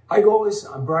 Hi, goalies.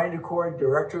 I'm Brian Daccord,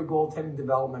 Director of Goaltending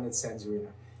Development at Sense Arena.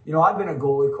 I've been a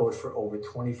goalie coach for over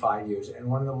 25 years, and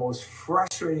one of the most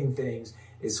frustrating things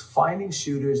is finding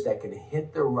shooters that can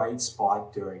hit the right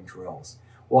spot during drills.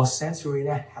 Well, Sense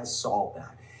Arena has solved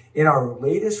that. In our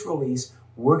latest release,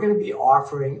 we're going to be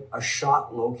offering a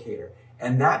shot locator,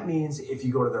 and that means if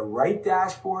you go to the right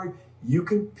dashboard, you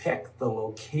can pick the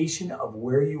location of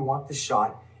where you want the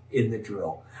shot in the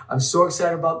drill. I'm so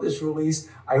excited about this release.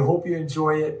 I hope you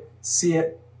enjoy it. See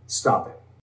it, stop it.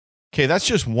 Okay, that's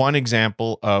just one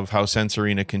example of how Sense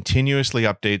Arena continuously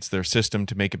updates their system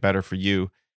to make it better for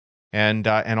you. And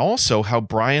also how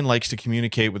Brian likes to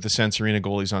communicate with the Sense Arena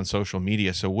goalies on social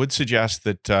media. So would suggest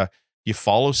that you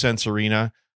follow Sense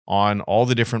Arena on all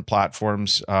the different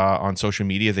platforms on social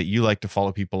media that you like to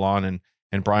follow people on.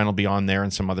 And Brian will be on there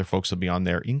and some other folks will be on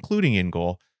there, including In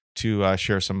Goal, to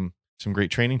share some great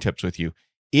training tips with you.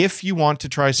 If you want to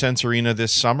try Sense Arena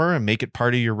this summer and make it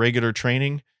part of your regular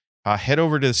training, head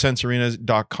over to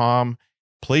sensearena.com,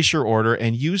 place your order,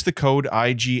 and use the code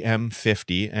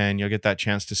IGM50, and you'll get that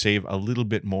chance to save a little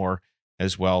bit more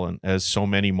as well, and as so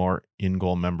many more In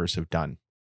Goal members have done.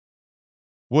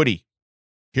 Woody,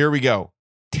 here we go.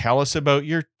 Tell us about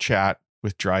your chat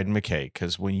with Dryden McKay,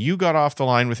 because when you got off the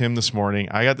line with him this morning,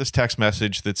 I got this text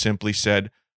message that simply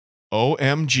said,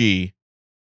 OMG,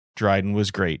 Dryden was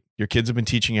great. Your kids have been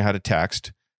teaching you how to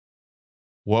text.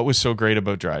 What was so great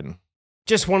about Dryden?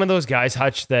 Just one of those guys,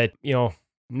 Hutch, that,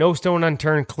 no stone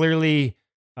unturned, clearly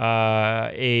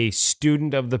a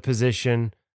student of the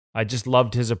position, I just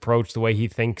loved his approach, the way he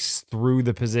thinks through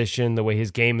the position, the way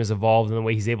his game has evolved, and the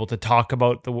way he's able to talk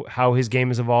about how his game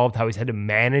has evolved, how he's had to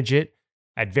manage it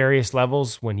at various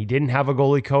levels when he didn't have a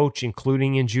goalie coach,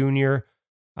 including in junior,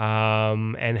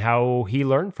 and how he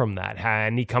learned from that.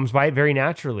 And he comes by it very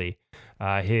naturally.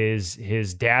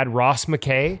 His dad, Ross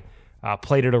McKay,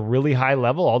 played at a really high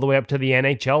level all the way up to the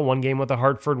NHL, one game with the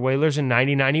Hartford Whalers in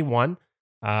 1991.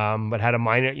 But had a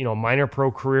minor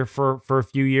pro career for a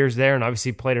few years there, and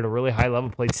obviously played at a really high level.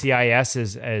 Played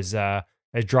CIS as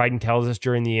Dryden tells us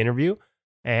during the interview,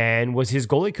 and was his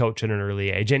goalie coach at an early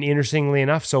age. And interestingly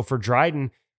enough, so for Dryden,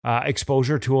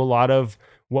 exposure to a lot of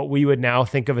what we would now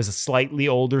think of as a slightly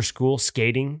older school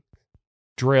skating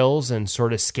drills and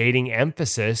sort of skating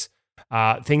emphasis.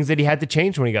 Things that he had to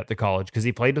change when he got to college because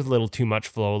he played with a little too much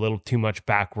flow, a little too much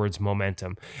backwards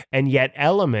momentum, and yet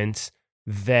elements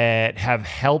that have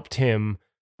helped him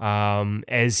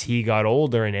as he got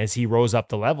older and as he rose up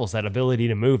the levels, that ability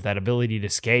to move, that ability to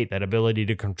skate, that ability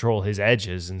to control his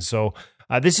edges. And so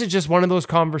this is just one of those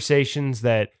conversations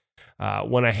that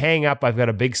when I hang up, I've got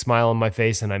a big smile on my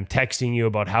face and I'm texting you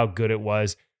about how good it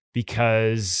was,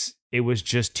 because it was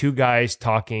just two guys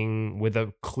talking with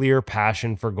a clear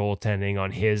passion for goaltending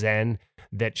on his end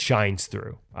that shines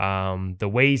through. The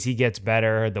ways he gets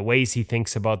better, the ways he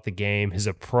thinks about the game, his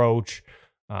approach,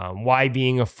 why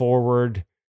being a forward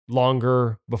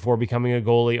longer before becoming a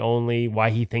goalie only, why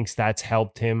he thinks that's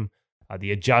helped him,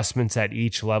 the adjustments at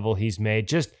each level he's made.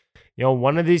 Just,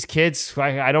 one of these kids,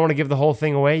 I don't want to give the whole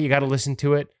thing away. You got to listen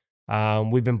to it.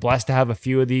 We've been blessed to have a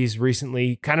few of these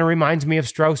recently. Kind of reminds me of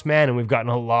Strauss-Mann, and we've gotten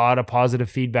a lot of positive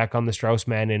feedback on the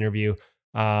Strauss-Mann interview.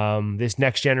 This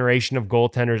next generation of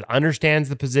goaltenders understands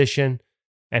the position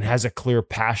and has a clear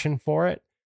passion for it.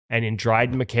 And in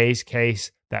Dryden McKay's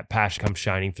case, that passion comes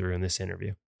shining through in this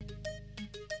interview.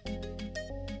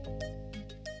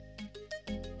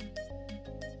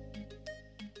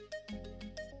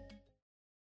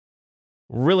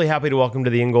 Really happy to welcome to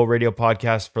the In Goal Radio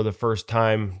podcast for the first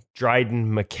time,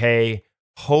 Dryden McKay,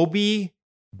 Hobey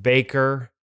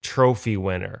Baker Trophy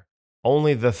winner.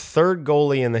 Only the third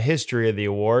goalie in the history of the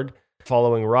award,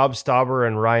 following Rob Stauber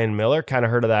and Ryan Miller. Kind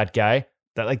of heard of that guy.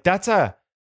 That's a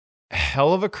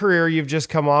hell of a career you've just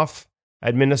come off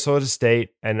at Minnesota State,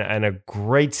 and a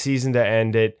great season to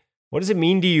end it. What does it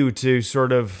mean to you to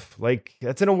sort of,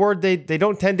 that's an award they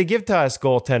don't tend to give to us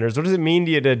goaltenders. What does it mean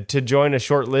to you to join a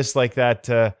short list like that,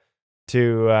 to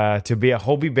be a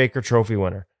Hobey Baker Trophy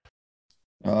winner?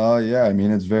 Yeah, I mean,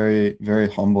 it's very, very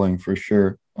humbling for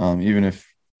sure. Even if,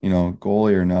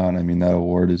 goalie or not, I mean, that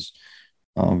award is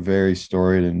very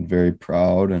storied and very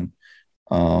proud. And,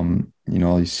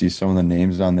 you see some of the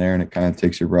names on there and it kind of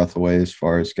takes your breath away as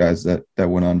far as guys that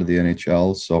went on to the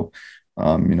NHL. So,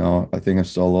 I think I'm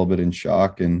still a little bit in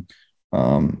shock and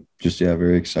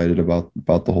very excited about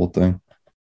the whole thing.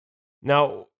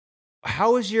 Now,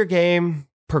 how has your game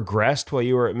progressed while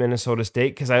you were at Minnesota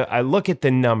State? Because I look at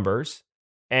the numbers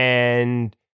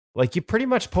and you pretty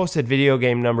much posted video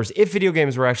game numbers if video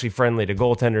games were actually friendly to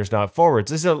goaltenders, not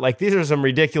forwards. These are some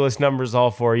ridiculous numbers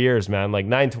all 4 years, man.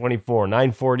 924,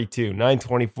 942,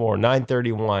 924,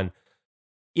 931.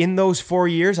 In those 4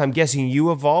 years, I'm guessing you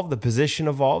evolved, the position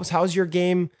evolves. How's your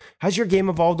game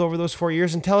evolved over those 4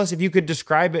 years? And tell us, if you could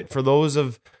describe it for those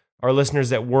of our listeners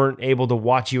that weren't able to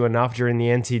watch you enough during the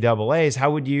NCAAs,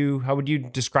 how would you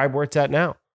describe where it's at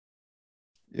now?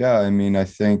 Yeah, I mean, I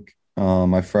think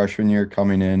my freshman year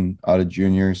coming in out of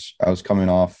juniors, I was coming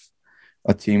off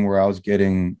a team where I was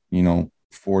getting,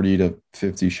 40 to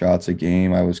 50 shots a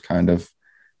game. I was kind of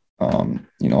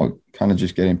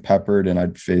just getting peppered, and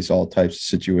I'd face all types of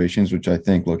situations, which I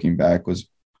think looking back was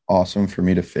awesome for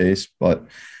me to face. But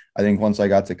I think once I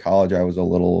got to college, I was a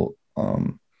little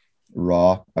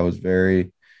raw. I was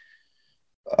a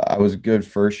good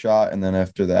first shot. And then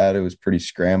after that, it was pretty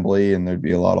scrambly and there'd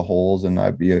be a lot of holes and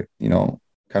I'd be,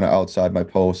 kind of outside my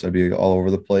post. I'd be all over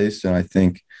the place. And I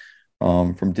think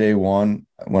from day one,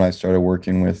 when I started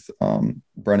working with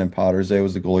Brendan Pottersay,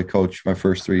 was the goalie coach my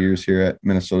first 3 years here at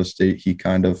Minnesota State. He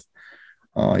kind of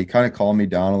calmed me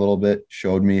down a little bit,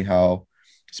 showed me how,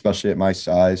 especially at my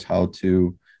size, how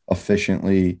to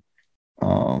efficiently,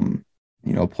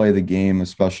 play the game,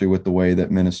 especially with the way that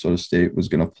Minnesota State was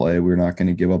going to play. We were not going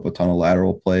to give up a ton of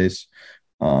lateral plays.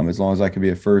 As long as I could be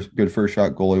a good first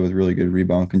shot goalie with really good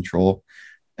rebound control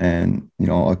and,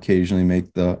 occasionally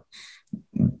make the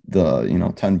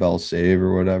 10 bell save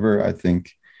or whatever. I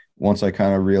think once I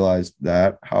kind of realized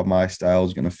that how my style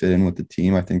is going to fit in with the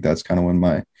team, I think that's kind of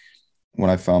when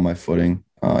I found my footing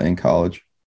in college.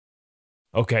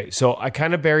 Okay, so I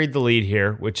kind of buried the lead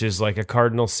here, which is like a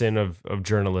cardinal sin of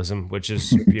journalism, which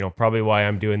is probably why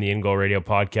I'm doing the In Goal Radio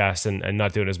podcast and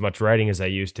not doing as much writing as I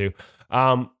used to.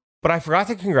 But I forgot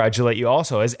to congratulate you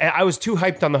also, as I was too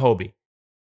hyped on the Hobie.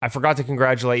 I forgot to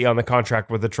congratulate you on the contract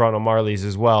with the Toronto Marlies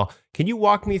as well. Can you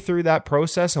walk me through that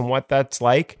process and what that's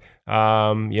like?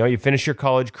 You finished your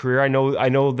college career. I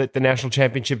know that the national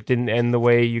championship didn't end the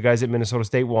way you guys at Minnesota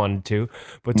State wanted to,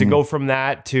 but to go from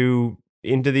that to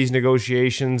into these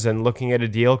negotiations and looking at a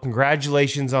deal,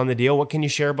 congratulations on the deal. What can you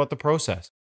share about the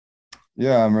process?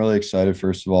 Yeah, I'm really excited.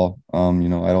 First of all, I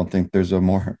don't think there's a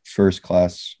more first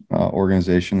class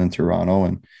organization than Toronto,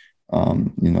 and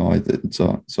it's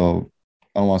so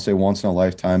I don't want to say once in a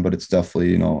lifetime, but it's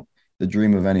definitely the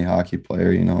dream of any hockey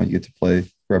player. You get to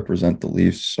represent the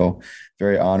Leafs, so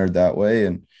very honored that way.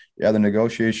 And yeah, the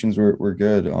negotiations were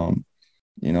good.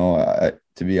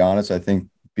 To be honest, I think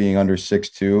being under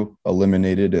 6'2"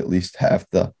 eliminated at least half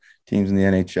the teams in the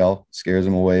NHL, scares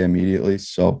them away immediately.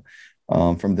 So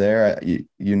from there,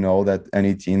 you know that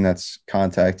any team that's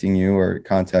contacting you or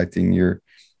contacting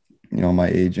my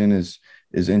agent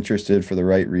is interested for the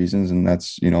right reasons, and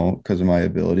that's because of my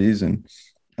abilities. And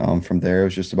from there, it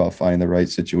was just about finding the right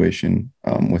situation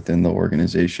within the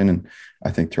organization, and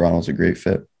I think Toronto's a great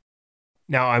fit.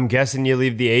 Now, I'm guessing you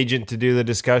leave the agent to do the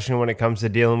discussion when it comes to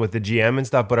dealing with the GM and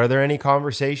stuff, but are there any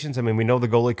conversations? I mean, we know the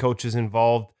goalie coach is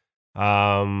involved,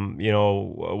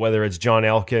 whether it's John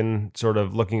Elkin sort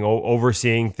of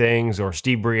overseeing things, or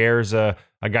Steve Briere's a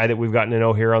guy that we've gotten to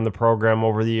know here on the program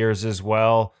over the years as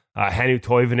well. Hannu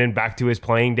Toivonen back to his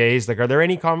playing days. Like, are there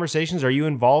any conversations? Are you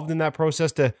involved in that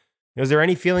process is there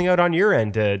any feeling out on your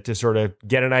end to sort of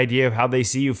get an idea of how they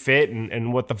see you fit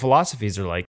and what the philosophies are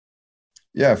like?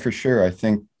 Yeah, for sure. I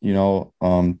think,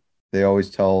 they always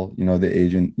tell, the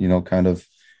agent, kind of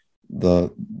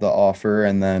the offer.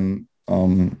 And then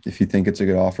if you think it's a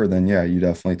good offer, then yeah, you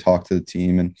definitely talk to the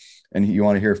team and you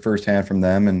want to hear firsthand from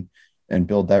them and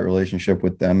build that relationship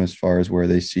with them as far as where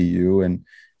they see you and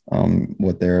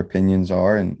what their opinions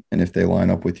are. And if they line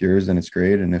up with yours, then it's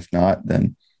great. And if not,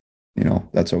 then,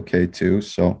 that's okay too.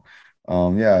 So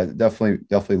I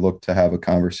definitely look to have a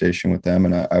conversation with them.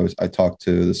 And I talked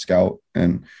to the scout,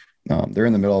 and they're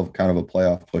in the middle of kind of a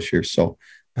playoff push here. So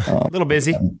a little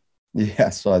busy. Yeah.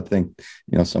 So I think,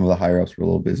 some of the higher ups were a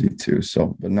little busy too.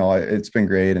 So, but no, it's been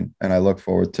great. And I look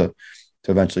forward to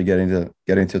eventually getting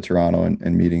to Toronto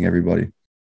and meeting everybody.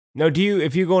 Now,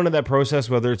 if you go into that process,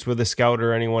 whether it's with a scout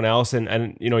or anyone else,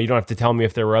 and you don't have to tell me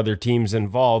if there were other teams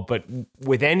involved, but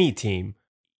with any team,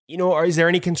 is there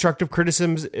any constructive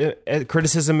criticism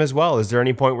as well? Is there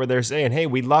any point where they're saying, hey,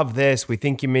 we love this, we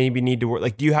think you maybe need to work?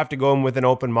 Like, do you have to go in with an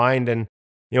open mind? And,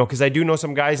 because I do know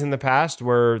some guys in the past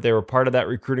where they were part of that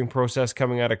recruiting process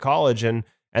coming out of college, and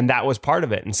that was part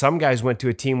of it. And some guys went to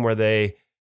a team where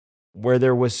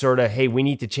there was sort of, hey, we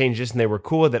need to change this, and they were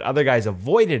cool with it. Other guys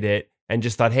avoided it and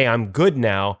just thought, hey, I'm good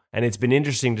now. And it's been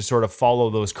interesting to sort of follow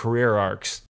those career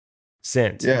arcs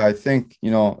since. Yeah, I think,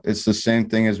 it's the same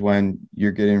thing as when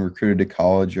you're getting recruited to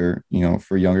college, or,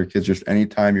 for younger kids, just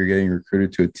anytime you're getting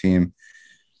recruited to a team,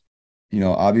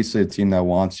 obviously a team that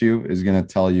wants you is going to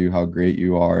tell you how great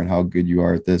you are and how good you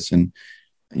are at this. And,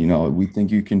 we think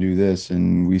you can do this,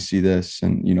 and we see this,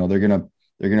 and, they're going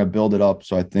to build it up.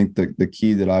 So I think the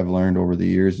key that I've learned over the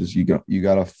years is you got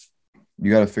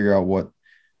to figure out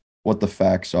what the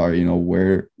facts are,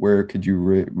 where could you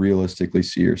realistically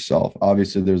see yourself?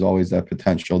 Obviously there's always that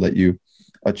potential that you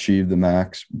achieve the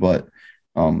max, but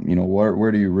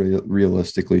where do you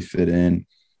realistically fit in?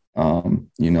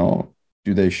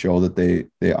 Do they show that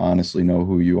they honestly know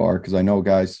who you are? Because I know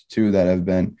guys too that have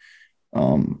been,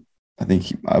 I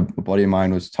think a buddy of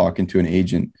mine was talking to an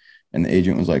agent, and the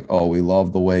agent was like, oh, we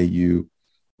love the way you,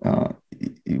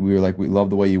 we were like, we love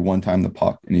the way you one-time the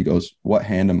puck. And he goes, what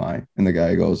hand am I? And the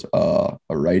guy goes, a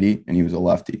righty. And he was a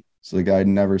lefty. So the guy had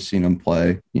never seen him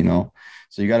play,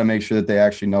 So you got to make sure that they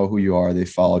actually know who you are. They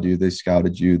followed you. They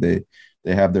scouted you. They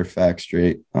have their facts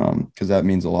straight, because that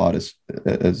means a lot as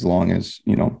long as,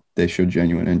 they show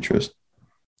genuine interest.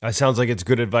 That sounds like it's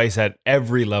good advice at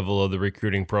every level of the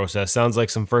recruiting process. Sounds like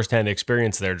some firsthand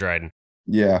experience there, Dryden.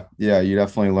 Yeah, you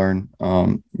definitely learn.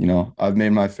 I've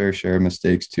made my fair share of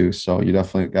mistakes too, so you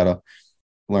definitely got to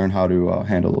learn how to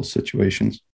handle those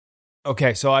situations.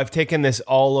 Okay, so I've taken this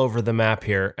all over the map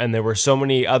here, and there were so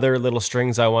many other little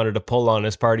strings I wanted to pull on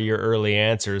as part of your early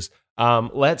answers.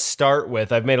 Let's start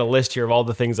with, I've made a list here of all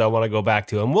the things I want to go back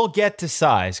to, and we'll get to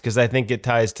size because I think it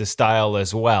ties to style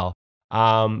as well.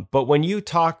 But when you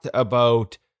talked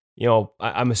about,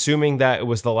 I'm assuming that it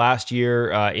was the last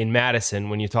year in Madison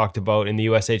when you talked about, in the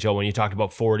USHL, when you talked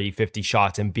about 40, 50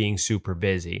 shots and being super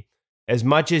busy. as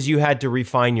much as you had to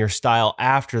refine your style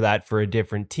after that for a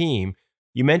different team,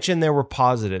 you mentioned there were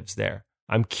positives there.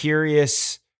 I'm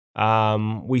curious.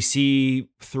 We see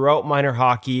throughout minor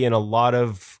hockey in a lot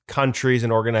of countries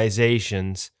and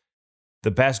organizations,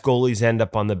 the best goalies end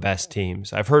up on the best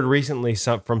teams. I've heard recently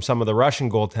from some of the Russian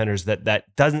goaltenders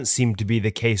that doesn't seem to be the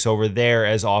case over there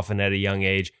as often at a young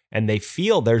age, and they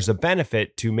feel there's a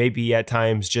benefit to maybe at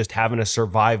times just having to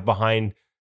survive behind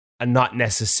a not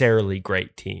necessarily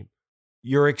great team.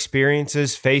 Your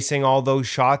experiences facing all those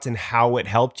shots and how it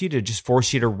helped you to just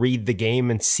force you to read the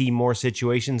game and see more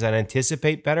situations and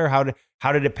anticipate better? How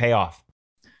did it pay off?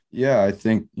 Yeah, I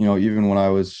think, even when I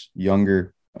was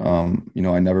younger,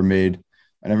 I never made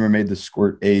the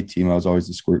Squirt A team. I was always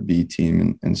the Squirt B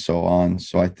team and so on.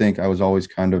 So I think I was always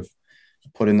kind of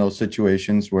put in those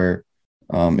situations where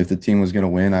if the team was going to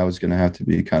win, I was going to have to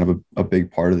be kind of a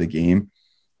big part of the game,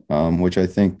 which I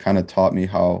think kind of taught me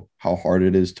how hard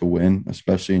it is to win,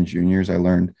 especially in juniors. I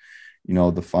learned,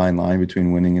 the fine line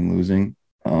between winning and losing,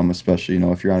 especially,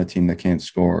 if you're on a team that can't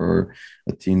score or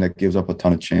a team that gives up a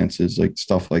ton of chances, like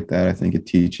stuff like that. I think it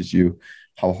teaches you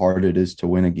how hard it is to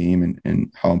win a game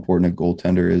and how important a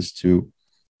goaltender is to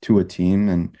a team.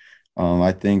 And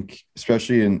I think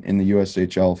especially in the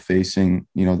USHL, facing,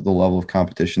 the level of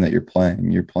competition that you're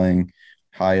playing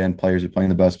high-end players, you're playing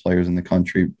the best players in the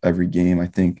country every game. I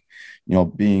think,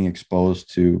 being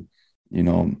exposed to,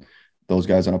 those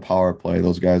guys on a power play,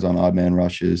 those guys on odd man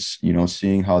rushes,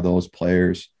 seeing how those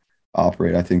players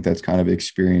operate, I think that's kind of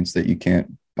experience that you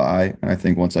can't buy. And I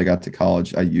think once I got to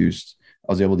college, I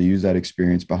was able to use that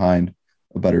experience behind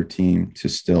a better team to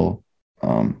still,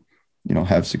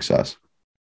 have success.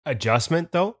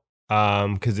 Adjustment though,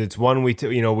 because it's one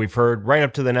we've heard right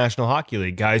up to the National Hockey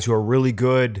League, guys who are really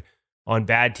good on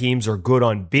bad teams or good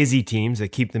on busy teams that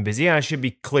keep them busy. And I should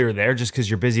be clear there, just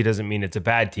because you're busy doesn't mean it's a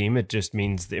bad team. It just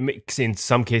means in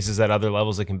some cases at other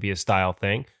levels it can be a style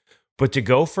thing. But to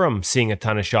go from seeing a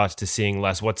ton of shots to seeing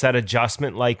less, what's that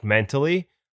adjustment like mentally?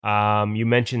 You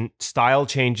mentioned style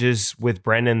changes with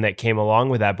Brendan that came along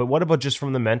with that, but what about just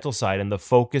from the mental side and the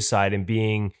focus side and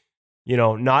being,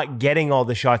 not getting all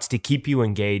the shots to keep you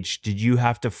engaged? Did you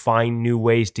have to find new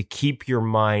ways to keep your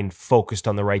mind focused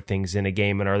on the right things in a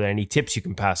game? And are there any tips you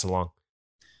can pass along?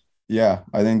 Yeah,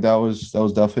 I think that was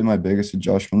definitely my biggest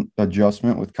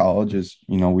adjustment with college is,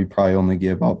 we probably only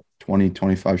give about 20,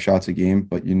 25 shots a game,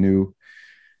 but you knew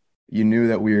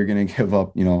that we were going to give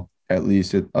up, at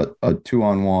least a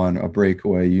 2-on-1, a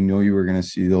breakaway. You know you were going to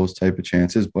see those type of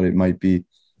chances, but it might be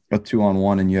a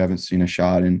 2-on-1 and you haven't seen a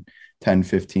shot in 10,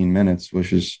 15 minutes,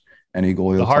 which is any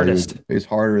goal the hardest. Is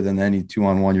harder than any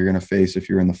 2-on-1 you're going to face if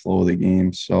you're in the flow of the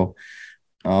game. So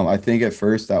I think at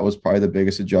first that was probably the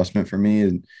biggest adjustment for me.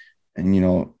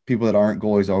 And people that aren't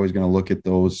goalies are always going to look at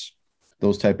those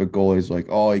type of goalies like,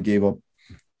 oh, he gave up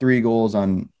 3 goals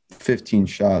on 15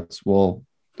 shots. Well,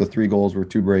 the 3 goals were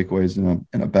 2 breakaways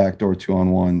and a backdoor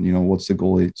 2-on-1. What's the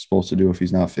goalie supposed to do if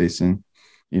he's not facing,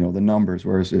 the numbers?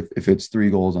 Whereas if it's 3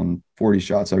 goals on 40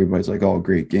 shots, everybody's like, oh,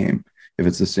 great game if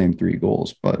it's the same 3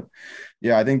 goals. But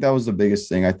yeah, I think that was the biggest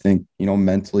thing. I think,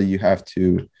 mentally you have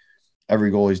to,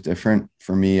 every goalie is different.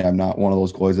 For me, I'm not one of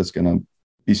those goalies that's going to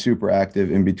be super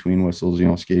active in between whistles,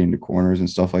 skating to corners and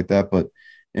stuff like that. But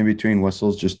in between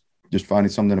whistles, just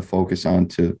finding something to focus on,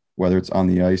 to whether it's on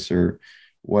the ice or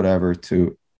whatever,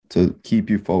 to keep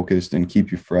you focused and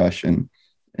keep you fresh. And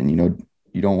you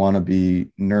don't want to be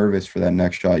nervous for that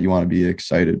next shot. You want to be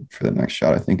excited for the next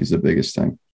shot, I think is the biggest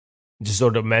thing. Just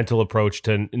sort of mental approach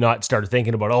to not start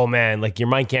thinking about, oh man, like your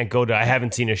mind can't go to, I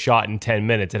haven't seen a shot in 10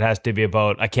 minutes. It has to be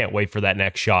about, I can't wait for that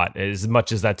next shot. As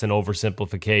much as that's an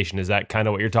oversimplification, is that kind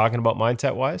of what you're talking about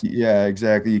mindset wise? Yeah,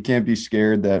 exactly. You can't be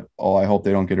scared that, oh, I hope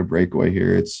they don't get a breakaway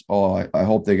here. It's, oh, I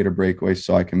hope they get a breakaway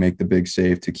so I can make the big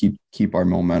save to keep our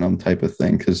momentum type of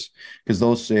thing. Because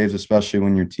those saves, especially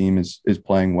when your team is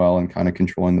playing well and kind of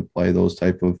controlling the play, those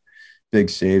type of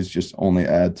big saves just only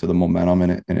add to the momentum,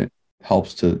 and it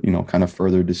helps to, kind of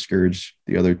further discourage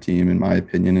the other team, in my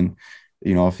opinion. And,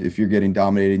 if you're getting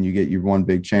dominated and you get your one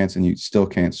big chance and you still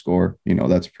can't score,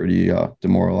 that's pretty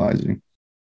demoralizing.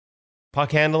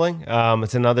 Puck handling.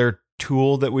 It's another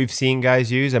tool that we've seen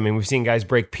guys use. I mean, we've seen guys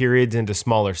break periods into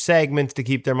smaller segments to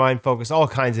keep their mind focused, all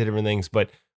kinds of different things. But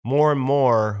more and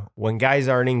more, when guys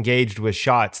aren't engaged with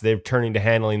shots, they're turning to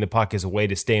handling the puck as a way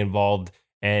to stay involved,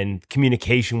 and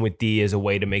communication with D as a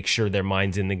way to make sure their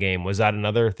mind's in the game. Was that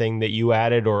another thing that you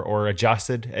added or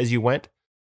adjusted as you went?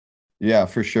 Yeah,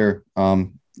 for sure.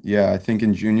 I think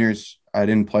in juniors, I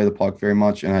didn't play the puck very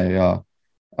much, and I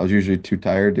was usually too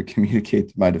tired to communicate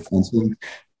to my defenseman.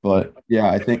 But yeah,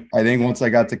 I think once I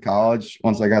got to college,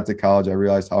 I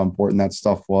realized how important that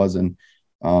stuff was. And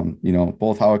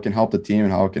both how it can help the team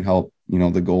and how it can help, the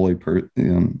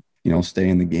goalie stay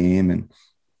in the game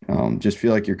and just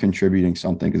feel like you're contributing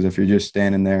something. Because if you're just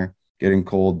standing there getting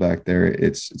cold back there,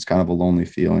 it's kind of a lonely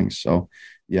feeling. So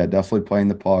yeah, definitely playing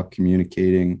the puck,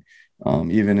 communicating,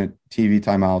 even at TV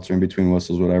timeouts or in between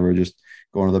whistles, whatever, just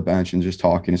going to the bench and just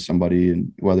talking to somebody,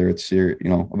 and whether it's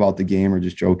about the game or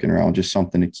just joking around, just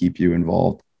something to keep you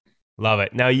involved. Love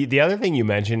it. Now, the other thing you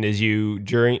mentioned is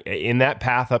in that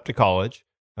path up to college,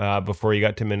 before you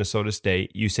got to Minnesota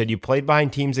State, you said you played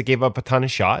behind teams that gave up a ton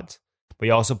of shots, but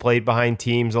you also played behind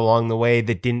teams along the way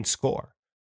that didn't score.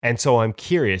 And so I'm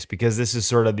curious, because this is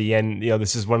sort of the end,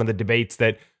 this is one of the debates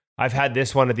that I've had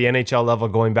this one at the NHL level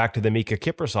going back to the Mika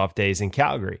Kiprasov days in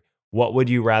Calgary. What would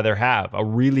you rather have? A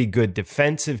really good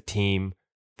defensive team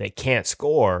that can't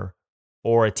score,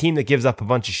 or a team that gives up a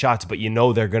bunch of shots, but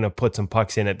they're going to put some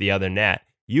pucks in at the other net?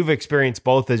 You've experienced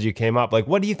both as you came up. Like,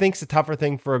 what do you think's the tougher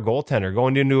thing for a goaltender?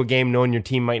 Going into a game knowing your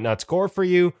team might not score for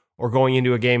you, or going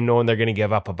into a game knowing they're going to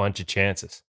give up a bunch of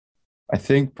chances? I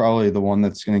think probably the one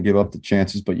that's going to give up the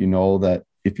chances, but that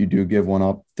if you do give one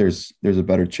up, there's a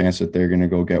better chance that they're going to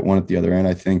go get one at the other end.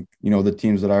 I think, the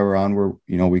teams that I were on where,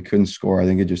 we couldn't score. I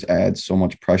think it just adds so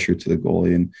much pressure to the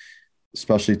goalie, and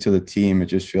especially to the team. It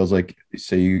just feels like,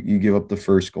 say you give up the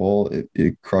first goal,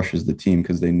 it crushes the team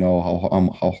because they know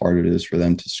how hard it is for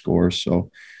them to score.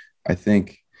 So I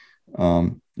think,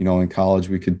 in college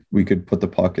we could put the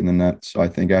puck in the net. So I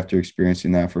think after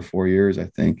experiencing that for 4 years, I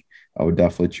think I would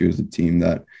definitely choose the team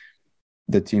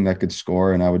that could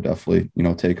score, and I would definitely,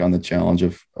 take on the challenge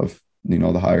of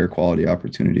the higher quality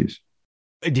opportunities.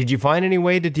 Did you find any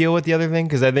way to deal with the other thing?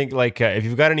 Because I think if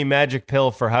you've got any magic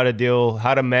pill for how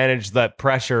to manage that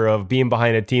pressure of being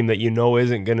behind a team that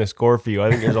isn't going to score for you, I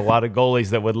think there's a lot of goalies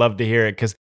that would love to hear it.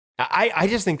 Because I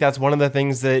just think that's one of the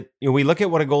things that we look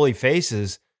at what a goalie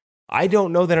faces. I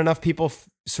don't know that enough people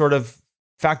sort of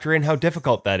factor in how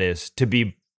difficult that is to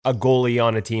be a goalie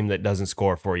on a team that doesn't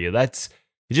score for you. It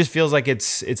just feels like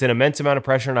it's an immense amount of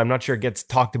pressure, and I'm not sure it gets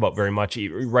talked about very much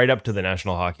right up to the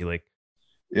National Hockey League.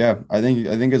 Yeah, I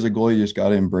think as a goalie, you just got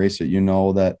to embrace it.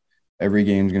 That every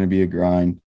game's going to be a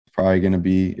grind. It's probably going to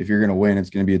be, if you're going to win, it's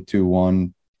going to be a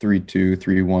 2-1, 3-2,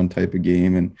 3-1 type of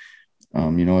game. And,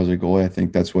 as a goalie, I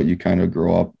think that's what you kind of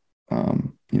grow up.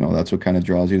 That's what kind of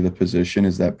draws you to the position,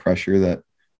 is that pressure that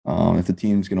if the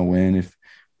team's going to win, if,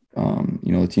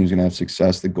 the team's going to have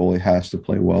success, the goalie has to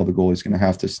play well. The goalie's going to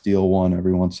have to steal one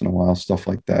every once in a while, stuff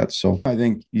like that. So I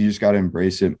think you just got to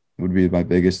embrace it, would be my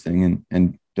biggest thing.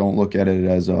 And don't look at it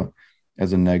as a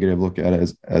negative. Look at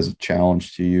it as a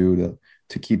challenge to you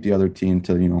to keep the other team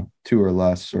to 2 or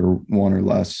less or 1 or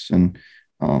less, and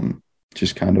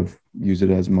just kind of use it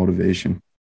as motivation.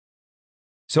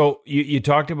 So you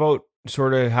talked about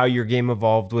sort of how your game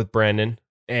evolved with Brandon,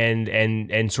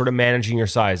 and sort of managing your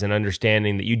size and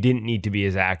understanding that you didn't need to be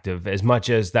as active, as much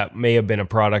as that may have been a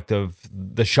product of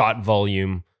the shot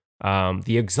volume.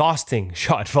 The exhausting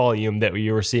shot volume that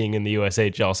you were seeing in the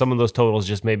USHL. Some of those totals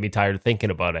just made me tired of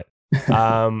thinking about it.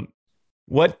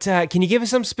 What can you give us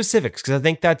some specifics? Because I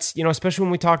think that's, especially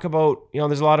when we talk about,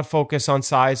 there's a lot of focus on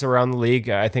size around the league.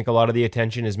 I think a lot of the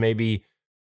attention is maybe,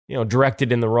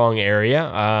 directed in the wrong area.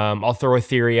 I'll throw a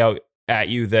theory out at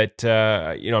you that,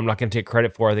 I'm not going to take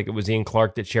credit for. I think it was Ian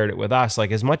Clark that shared it with us.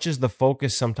 Like, as much as the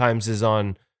focus sometimes is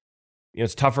on,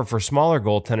 it's tougher for smaller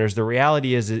goaltenders, the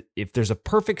reality is, if there's a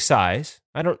perfect size,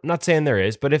 not saying there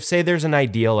is, but if, say, there's an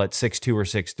ideal at 6'2" or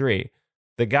 6'3",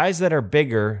 the guys that are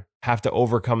bigger have to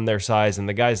overcome their size, and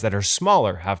the guys that are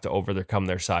smaller have to overcome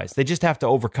their size. They just have to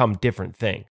overcome different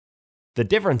things. The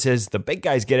difference is the big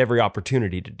guys get every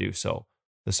opportunity to do so.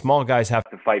 The small guys have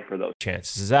to fight for those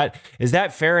chances. Is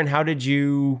that fair? And how did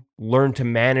you learn to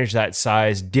manage that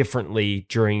size differently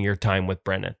during your time with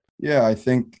Brendan? Yeah, I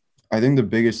think the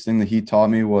biggest thing that he taught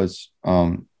me was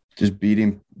just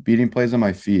beating plays on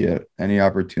my feet at any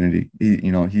opportunity.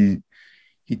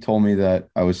 He told me that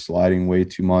I was sliding way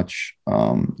too much.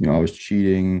 I was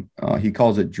cheating. He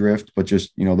calls it drift, but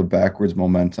just, the backwards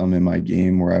momentum in my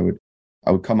game, where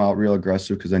I would come out real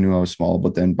aggressive because I knew I was small,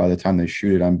 but then by the time they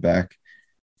shoot it, I'm back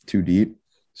too deep.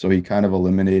 So he kind of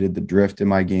eliminated the drift in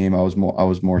my game. I was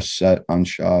more set on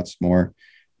shots, more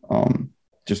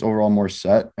just overall more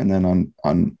set. And then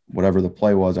on whatever the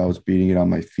play was, I was beating it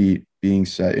on my feet, being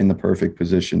set in the perfect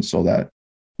position, so that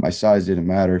my size didn't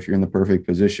matter. If you're in the perfect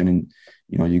position and,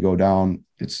 you go down,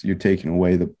 you're taking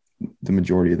away the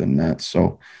majority of the net.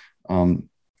 So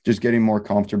just getting more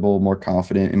comfortable, more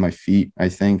confident in my feet, I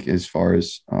think, as far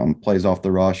as plays off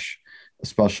the rush,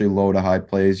 especially low to high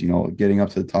plays, getting up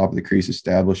to the top of the crease,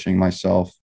 establishing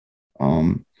myself,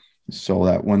 so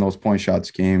that when those point shots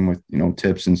came with,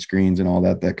 tips and screens and all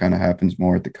that, that kind of happens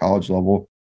more at the college level.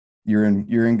 You're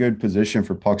in good position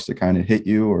for pucks to kind of hit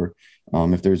you, or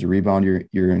if there's a rebound,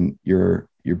 your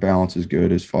balance is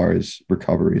good as far as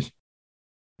recoveries.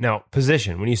 Now,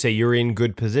 position, when you say you're in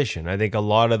good position, I think a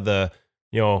lot of the,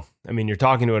 you're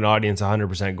talking to an audience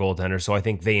 100% goaltender, so I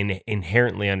think they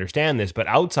inherently understand this, but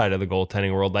outside of the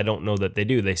goaltending world, I don't know that they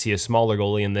do. They see a smaller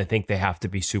goalie and they think they have to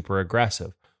be super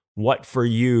aggressive. What for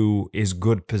you is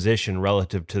good position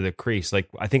relative to the crease? Like,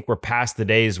 I think we're past the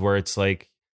days where it's like,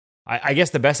 I guess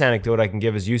the best anecdote I can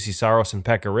give is Juuse Saros and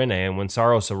Pekka Rinne. And when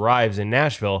Saros arrives in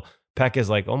Nashville, Pekka is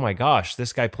like, oh my gosh,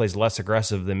 this guy plays less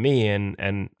aggressive than me,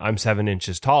 and I'm 7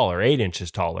 inches taller, 8 inches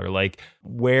taller. Like,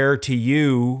 where to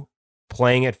you,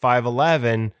 playing at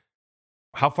 5'11",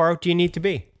 how far out do you need to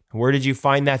be? Where did you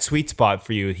find that sweet spot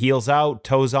for you? Heels out,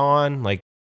 toes on, like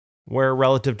where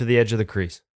relative to the edge of the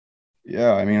crease?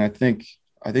 Yeah, I mean, I think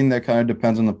that kind of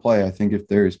depends on the play. I think if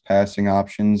there's passing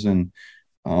options and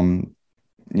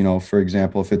for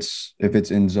example, if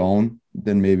it's in zone,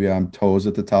 then maybe I'm toes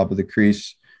at the top of the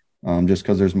crease, just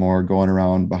because there's more going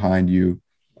around behind you,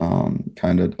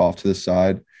 kind of off to the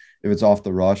side. If it's off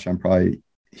the rush, I'm probably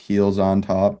heels on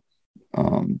top.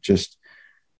 Just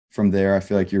from there, I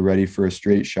feel like you're ready for a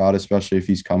straight shot, especially if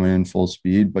he's coming in full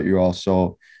speed, but you're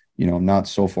also, not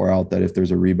so far out that if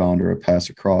there's a rebound or a pass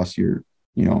across, you're,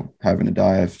 having to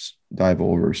dive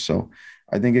over. So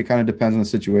I think it kind of depends on the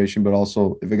situation, but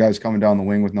also if a guy's coming down the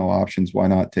wing with no options, why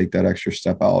not take that extra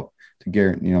step out to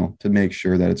guarantee, to make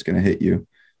sure that it's going to hit you.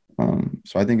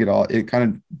 So I think it kind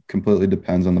of completely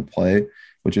depends on the play,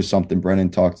 which is something Brennan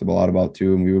talked a lot about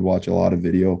too. And we would watch a lot of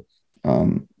video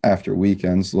after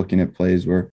weekends looking at plays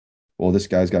where, well, this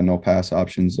guy's got no pass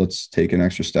options. Let's take an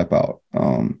extra step out.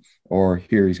 Or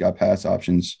here he's got pass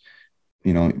options.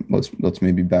 Let's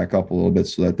maybe back up a little bit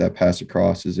so that pass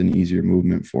across is an easier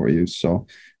movement for you. So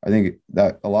I think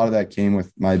that a lot of that came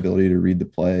with my ability to read the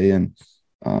play and,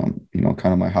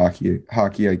 kind of my hockey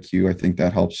IQ. I think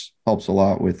that helps a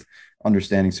lot with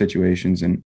understanding situations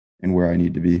and where I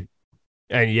need to be.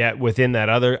 And yet within that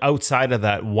outside of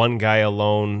that one guy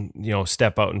alone,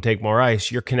 step out and take more ice,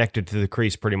 you're connected to the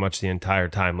crease pretty much the entire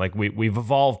time. Like we've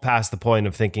evolved past the point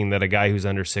of thinking that a guy who's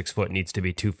under 6 foot needs to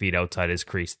be 2 feet outside his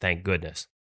crease. Thank goodness.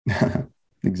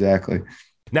 Exactly.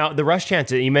 Now the rush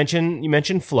chance, you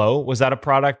mentioned flow. Was that a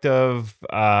product of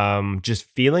just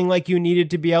feeling like you needed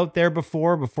to be out there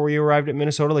before you arrived at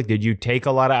Minnesota? Like, did you take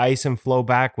a lot of ice and flow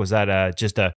back? Was that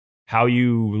just how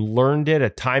you learned it, a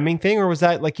timing thing? Or was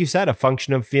that, like you said, a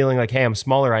function of feeling like, hey, I'm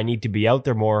smaller, I need to be out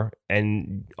there more,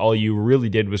 and all you really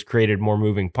did was created more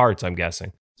moving parts, I'm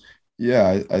guessing?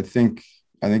 Yeah, I think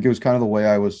it was kind of the way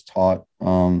I was taught.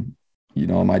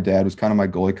 My dad was kind of my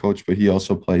goalie coach, but he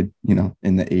also played,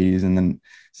 in the 80s and then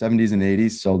 70s and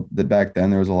 80s. So that back then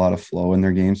there was a lot of flow in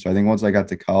their game. So I think once I got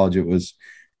to college, it was,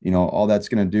 all that's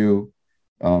going to do,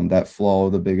 that flow,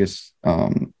 the biggest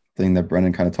thing that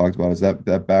Brendan kind of talked about is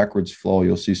that backwards flow.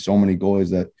 You'll see so many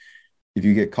goalies that if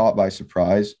you get caught by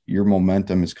surprise, your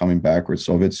momentum is coming backwards.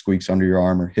 So if it squeaks under your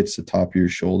arm or hits the top of your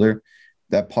shoulder,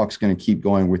 that puck's going to keep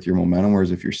going with your momentum.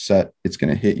 Whereas if you're set, it's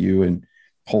going to hit you and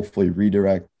hopefully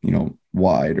redirect,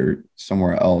 wide or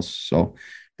somewhere else. So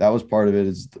that was part of it,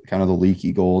 is kind of the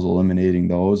leaky goals, eliminating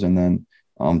those. And then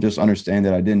just understand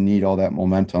that I didn't need all that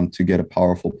momentum to get a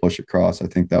powerful push across. I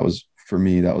think that was, for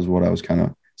me, that was what I was kind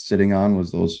of sitting on,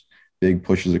 was those big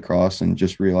pushes across, and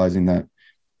just realizing that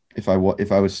if I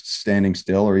was standing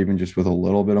still or even just with a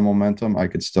little bit of momentum, I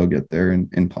could still get there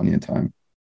in plenty of time.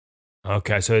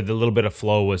 Okay, so the little bit of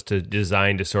flow was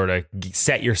designed to sort of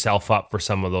set yourself up for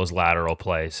some of those lateral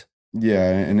plays. Yeah,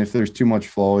 and if there's too much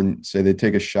flow and say they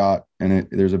take a shot and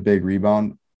there's a big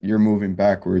rebound, you're moving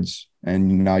backwards,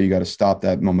 and now you got to stop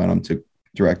that momentum to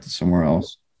direct it somewhere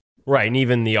else. Right, and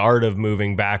even the art of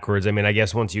moving backwards. I mean, I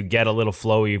guess once you get a little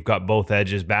flow, you've got both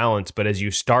edges balanced. But as you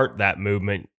start that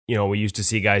movement, we used to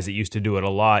see guys that used to do it a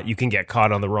lot. You can get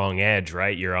caught on the wrong edge,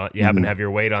 right? You happen to have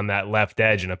your weight on that left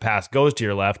edge, and a pass goes to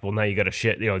your left. Well, now you got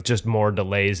to just more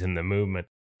delays in the movement.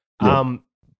 Yeah.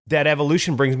 That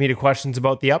evolution brings me to questions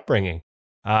about the upbringing.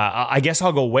 I guess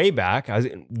I'll go way back.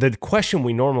 The question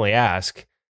we normally ask,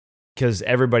 because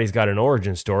everybody's got an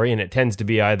origin story, and it tends to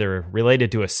be either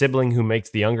related to a sibling who makes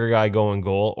the younger guy go in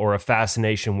goal or a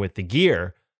fascination with the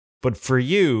gear. But for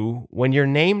you, when you're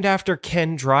named after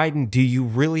Ken Dryden, do you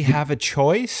really have a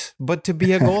choice but to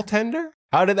be a goaltender?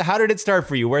 How did it start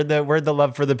for you? Where'd the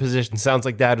love for the position? Sounds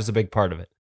like Dad was a big part of it.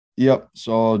 Yep.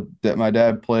 So my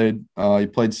dad played. He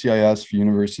played CIS for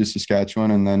University of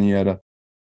Saskatchewan, and then he had a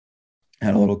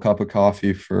little cup of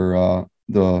coffee for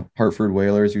the Hartford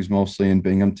Whalers. He was mostly in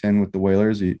Binghamton with the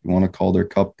Whalers. He won a Calder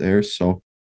Cup there. So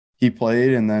he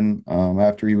played. And then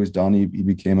after he was done, he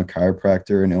became a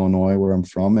chiropractor in Illinois, where I'm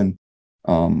from. And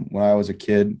when I was a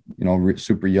kid,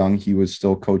 super young, he was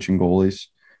still coaching goalies,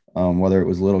 whether it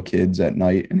was little kids at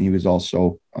night. And he was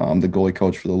also the goalie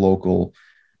coach for the local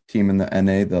team in the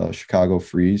NA, the Chicago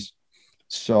Freeze.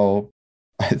 So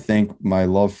I think my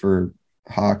love for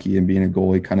hockey and being a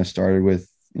goalie kind of started with,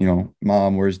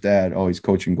 Mom, where's dad? Oh, he's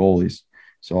coaching goalies.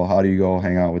 So how do you go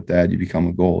hang out with dad? You become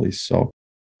a goalie. So,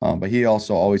 but he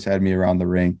also always had me around the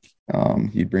rink.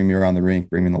 He'd bring me around the rink,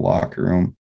 bring me in the locker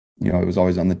room. It was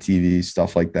always on the TV,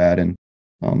 stuff like that. And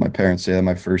my parents say that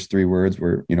my first three words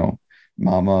were,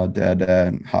 mama, dad,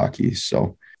 and hockey.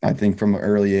 So I think from an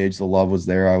early age, the love was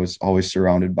there. I was always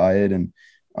surrounded by it. And,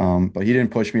 but he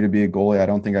didn't push me to be a goalie. I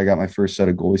don't think I got my first set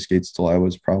of goalie skates till I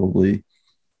was probably,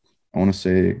 I want to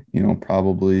say,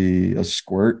 probably a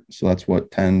squirt. So that's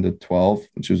what, 10 to 12,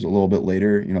 which was a little bit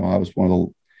later. I was one of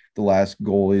the last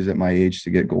goalies at my age to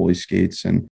get goalie skates.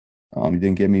 And he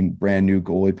didn't give me brand new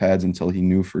goalie pads until he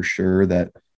knew for sure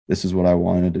that this is what I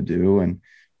wanted to do. And,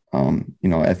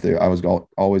 I was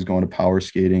always going to power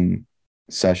skating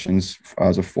sessions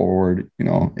as a forward.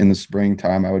 In the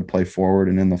springtime, I would play forward,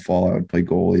 and in the fall, I would play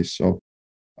goalie. So,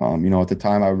 at the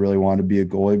time, I really wanted to be a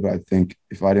goalie, but I think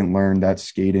if I didn't learn that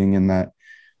skating and that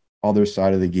other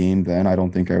side of the game, then I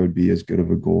don't think I would be as good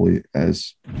of a goalie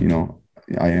as,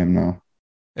 I am now.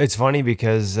 It's funny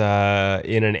because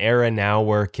in an era now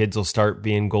where kids will start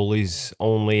being goalies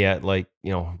only at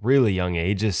really young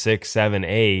ages, 6, 7,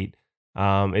 8.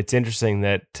 It's interesting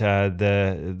that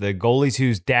the goalies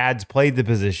whose dads played the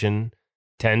position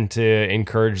tend to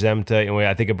encourage them to.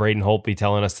 I think of Braden Holtby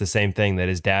telling us the same thing, that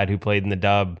his dad, who played in the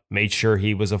Dub, made sure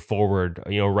he was a forward,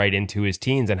 right into his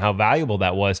teens, and how valuable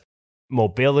that was.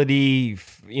 Mobility,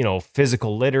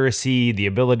 physical literacy, the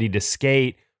ability to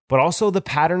skate, but also the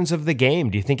patterns of the game.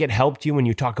 Do you think it helped you when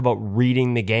you talk about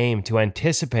reading the game to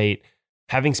anticipate,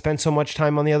 having spent so much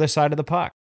time on the other side of the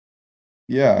puck?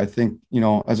 Yeah, I think,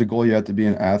 as a goalie, you have to be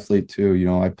an athlete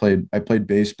too. I played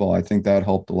baseball. I think that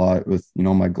helped a lot with,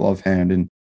 my glove hand and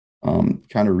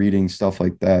kind of reading stuff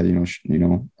like that.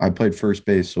 I played first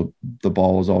base, so the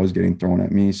ball was always getting thrown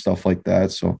at me, stuff like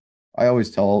that. So I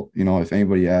always tell, if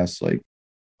anybody asks like,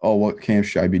 oh, what camp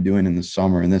should I be doing in the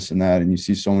summer and this and that? And you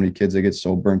see so many kids that get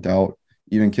so burnt out,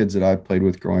 even kids that I played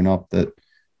with growing up that,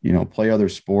 play other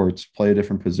sports, play a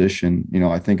different position.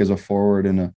 I think as a forward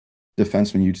and a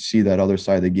defenseman, you see that other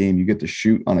side of the game. You get to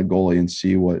shoot on a goalie and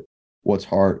see what's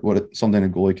hard, something a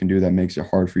goalie can do that makes it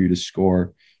hard for you to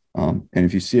score. And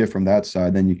if you see it from that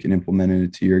side, then you can implement it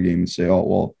into your game and say, oh,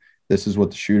 well, this is what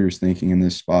the shooter's thinking in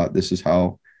this spot. This is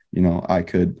how, I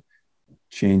could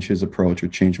change his approach or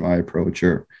change my approach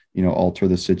or, alter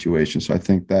the situation. So I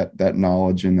think that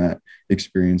knowledge and that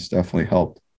experience definitely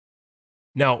helped.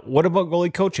 Now, what about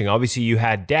goalie coaching? Obviously, you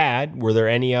had dad. Were there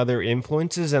any other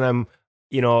influences? And I'm,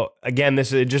 again,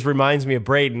 it just reminds me of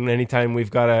Braden. Anytime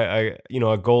we've got a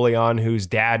goalie on whose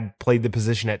dad played the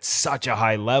position at such a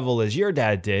high level as your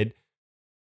dad did,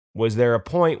 was there a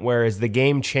point where, as the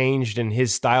game changed and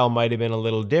his style might have been a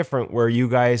little different, where you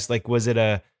guys, was it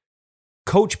a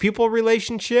coach pupil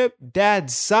relationship, dad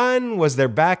son? Was there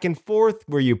back and forth?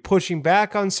 Were you pushing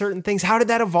back on certain things? How did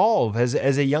that evolve as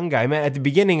a young guy? I mean, at the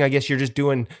beginning, I guess you just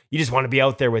want to be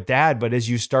out there with dad, but as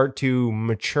you start to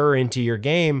mature into your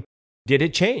game, did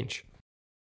it change?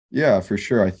 Yeah, for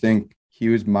sure. I think he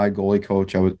was my goalie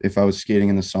coach. If I was skating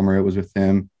in the summer, it was with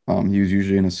him. He was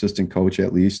usually an assistant coach,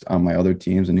 at least on my other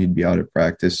teams, and he'd be out at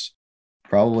practice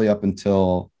probably up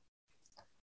until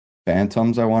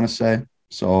Bantams, I want to say.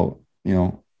 So,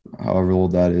 however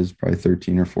old that is, probably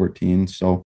 13 or 14.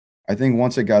 So I think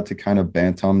once it got to kind of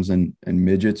Bantams and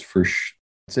midgets, I'd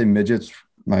say midgets,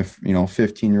 my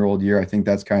 15-year-old year, I think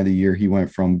that's kind of the year he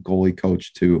went from goalie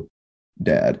coach to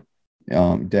dad.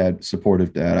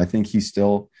 Supportive dad. I think he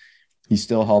still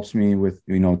helps me with,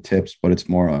 tips, but it's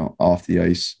more off the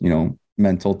ice,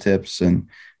 mental tips. And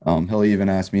he'll even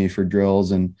ask me for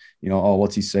drills and, oh,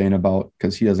 what's he saying about,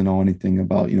 because he doesn't know anything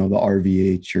about, the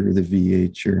RVH or the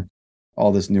VH or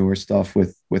all this newer stuff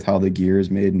with how the gear is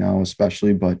made now,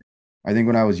 especially. But I think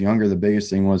when I was younger, the biggest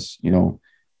thing was,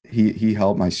 he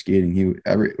helped my skating.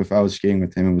 If I was skating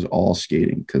with him, it was all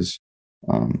skating because,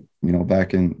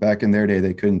 back in their day,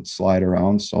 they couldn't slide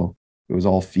around. So it was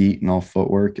all feet and all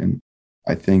footwork. And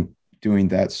I think doing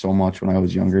that so much when I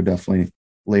was younger definitely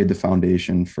laid the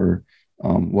foundation for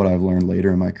what I've learned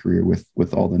later in my career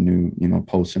with all the new,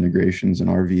 post integrations and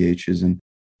RVHs and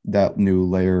that new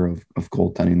layer of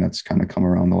goaltending that's kind of come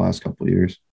around the last couple of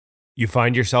years. You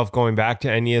find yourself going back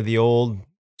to any of the old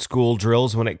school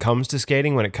drills when it comes to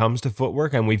skating, when it comes to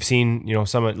footwork. And we've seen,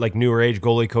 some like newer age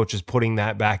goalie coaches putting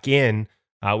that back in.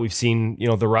 We've seen,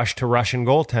 the rush to Russian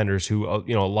goaltenders who,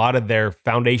 a lot of their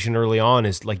foundation early on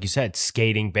is, like you said,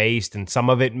 skating based. And some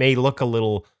of it may look a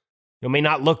little, may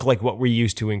not look like what we're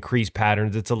used to in crease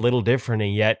patterns. It's a little different,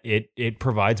 and yet it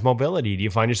provides mobility. Do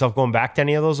you find yourself going back to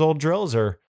any of those old drills,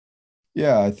 or?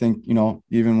 Yeah, I think,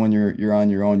 even when you're on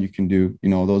your own, you can do,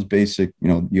 those basic,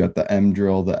 you got the M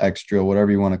drill, the X drill, whatever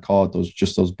you want to call it,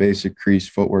 those basic crease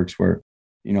footworks where,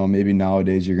 maybe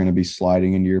nowadays you're going to be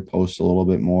sliding into your post a little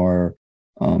bit more,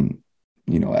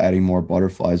 adding more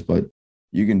butterflies, but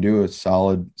you can do a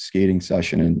solid skating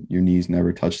session and your knees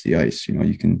never touch the ice.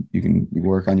 You can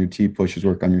work on your T pushes,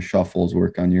 work on your shuffles,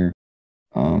 work on your,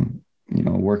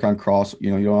 work on cross,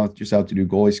 you don't just have to do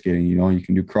goalie skating, you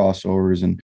can do crossovers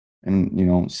and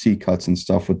C cuts and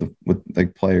stuff with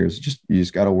like players. You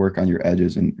just got to work on your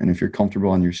edges. And if you're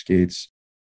comfortable on your skates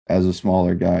as a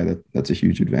smaller guy, that's a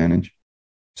huge advantage.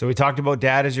 So we talked about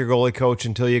dad as your goalie coach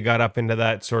until you got up into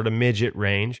that sort of midget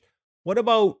range. What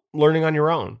about learning on your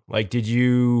own? Like, were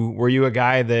you a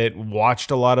guy that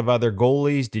watched a lot of other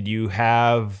goalies? Did you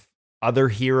have other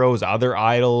heroes, other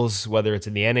idols, whether it's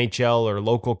in the NHL or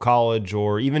local college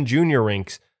or even junior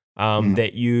rinks,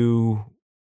 that you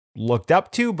looked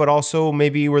up to, but also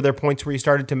maybe were there points where you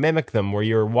started to mimic them, where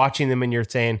you're watching them and you're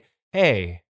saying,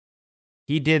 hey,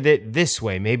 he did it this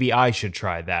way, maybe I should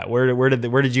try that? Where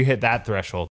did you hit that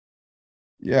threshold?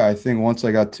 Yeah, I think once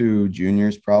I got to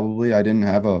juniors, probably I didn't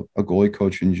have a goalie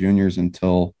coach in juniors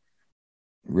until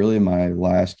really my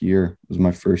last year. It was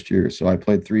my first year. So I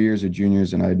played 3 years of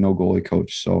juniors and I had no goalie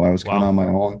coach. So I was kind of on my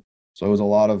own. So it was a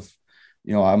lot of,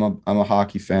 I'm a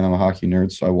hockey fan. I'm a hockey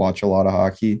nerd. So I watch a lot of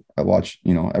hockey. I watch,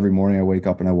 every morning I wake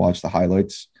up and I watch the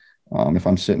highlights. If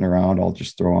I'm sitting around, I'll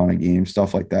just throw on a game,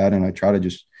 stuff like that. And I try to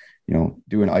just,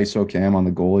 do an ISO cam on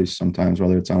the goalies sometimes,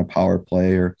 whether it's on a power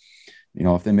play or,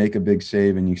 if they make a big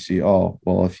save and you see, oh,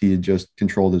 well, if he had just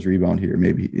controlled his rebound here,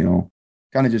 maybe,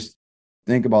 kind of just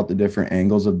think about the different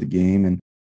angles of the game and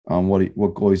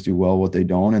what goalies do well, what they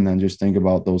don't, and then just think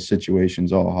about those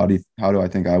situations. Oh, how do I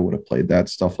think I would have played that,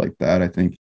 stuff like that. I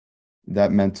think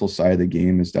that mental side of the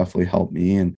game has definitely helped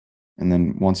me. And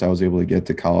then once I was able to get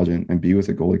to college and be with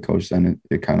a goalie coach, then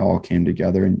it kind of all came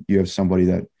together, and you have somebody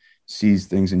that sees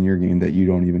things in your game that you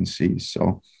don't even see.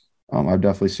 So I've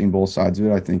definitely seen both sides of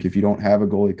it. I think if you don't have a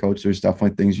goalie coach, there's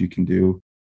definitely things you can do.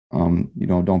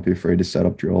 Don't be afraid to set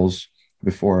up drills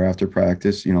before or after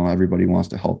practice. Everybody wants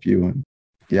to help you. And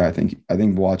yeah, I think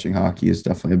watching hockey is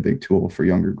definitely a big tool for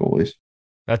younger goalies.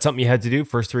 That's something you had to do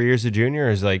first 3 years of junior,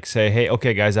 is like say, hey,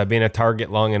 okay, guys, I've been a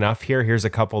target long enough here. Here's a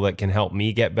couple that can help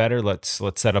me get better. Let's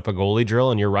set up a goalie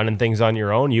drill, and you're running things on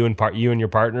your own. You and your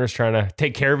partners trying to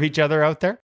take care of each other out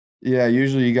there. Yeah,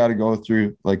 usually you got to go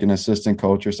through like an assistant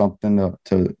coach or something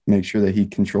to make sure that he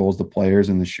controls the players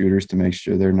and the shooters to make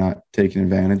sure they're not taking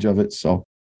advantage of it. So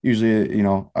usually,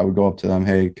 I would go up to them,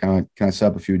 hey, can I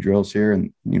set up a few drills here?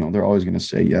 And, they're always going to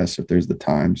say yes if there's the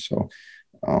time. So,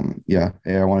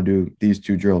 hey, I want to do these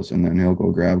 2 drills. And then he'll go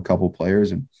grab a couple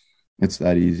players, and it's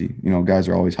that easy. Guys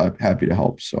are always happy to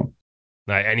help. So.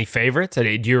 Any favorites? Do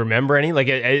you remember any? Like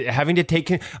having to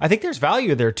take, I think there's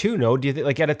value there too, no? Do you think,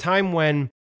 like at a time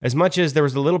when, as much as there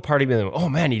was a little part of me that, oh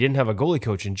man, he didn't have a goalie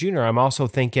coach in junior, I'm also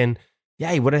thinking,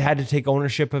 yeah, he would have had to take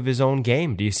ownership of his own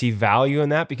game. Do you see value in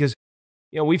that? Because,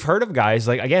 we've heard of guys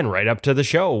like, again, right up to the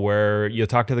show where you'll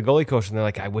talk to the goalie coach and they're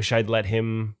like, I wish I'd let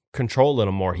him control a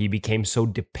little more. He became so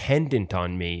dependent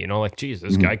on me, like, geez,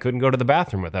 this guy couldn't go to the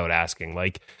bathroom without asking.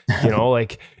 Like,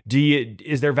 like,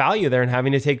 is there value there in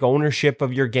having to take ownership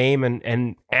of your game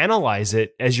and analyze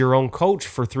it as your own coach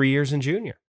for 3 years in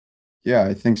junior? Yeah,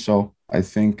 I think so. I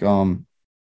think as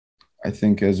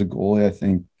a goalie, I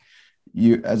think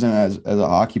you as a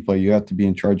hockey player, you have to be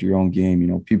in charge of your own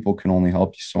game. People can only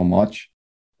help you so much,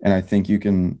 and I think you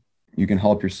can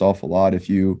help yourself a lot if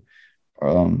you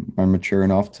are mature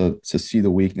enough to see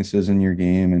the weaknesses in your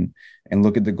game and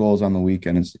look at the goals on the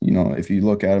weekend. And if you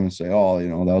look at them and say, oh,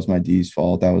 that was my D's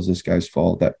fault, that was this guy's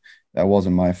fault, that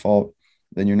wasn't my fault,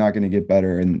 then you're not going to get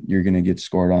better and you're going to get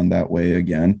scored on that way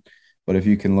again. But if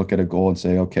you can look at a goal and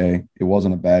say, okay, it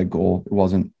wasn't a bad goal, it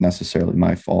wasn't necessarily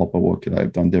my fault, but what could I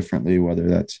have done differently? Whether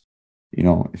that's,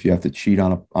 if you have to cheat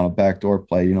on a backdoor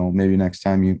play, maybe next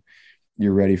time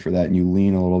you're ready for that and you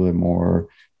lean a little bit more,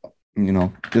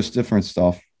 just different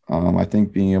stuff. I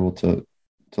think being able to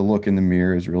look in the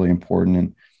mirror is really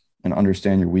important and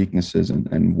understand your weaknesses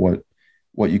and what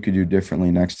you could do differently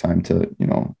next time to,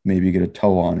 maybe get a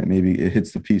toe on it. Maybe it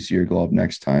hits the piece of your glove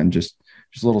next time. Just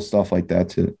little stuff like that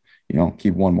to,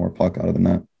 keep one more puck out of the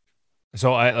net.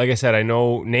 So, like I said, I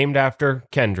know named after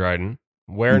Ken Dryden.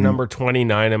 Wear Mhm. number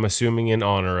 29, I'm assuming in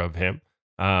honor of him.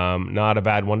 Not a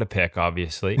bad one to pick,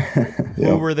 obviously. Who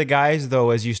Yeah. were the guys,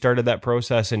 though, as you started that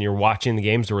process and you're watching the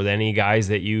games? Were there any guys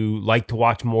that you like to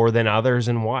watch more than others,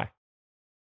 and why?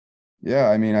 Yeah,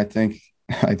 I mean, I think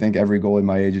every goalie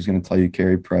my age is going to tell you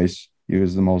Carey Price. He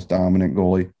was the most dominant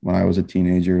goalie when I was a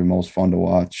teenager, and most fun to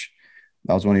watch.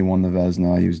 That was when he won the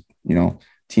Vezina. He was,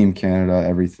 Team Canada,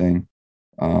 everything.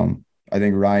 I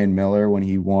think Ryan Miller, when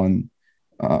he won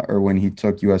or when he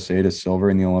took USA to silver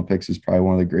in the Olympics, is probably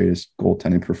one of the greatest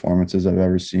goaltending performances I've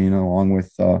ever seen. Along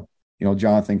with,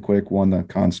 Jonathan Quick won the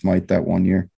Conn Smythe that one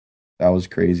year. That was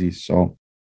crazy. So,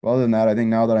 other than that, I think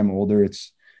now that I'm older,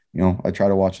 it's I try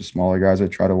to watch the smaller guys. I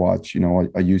try to watch, a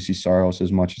UC Saros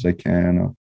as much as I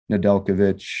can.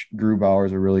 Nedeljkovic, Grubauer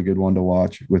is a really good one to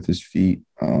watch with his feet.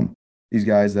 These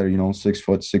guys that are, 6',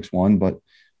 6'1", but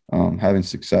having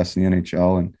success in the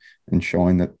NHL and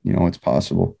showing that, it's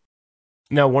possible.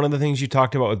 Now, one of the things you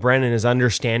talked about with Brendan is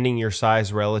understanding your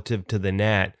size relative to the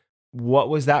net. What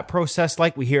was that process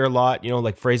like? We hear a lot,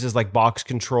 like phrases like box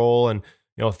control and,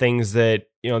 things that,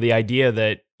 the idea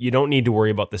that you don't need to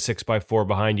worry about the 6x4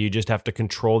 behind you. You just have to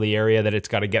control the area that it's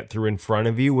got to get through in front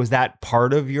of you. Was that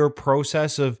part of your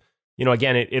process of,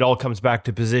 again, it all comes back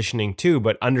to positioning too,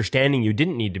 but understanding you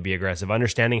didn't need to be aggressive,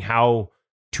 understanding how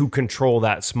to control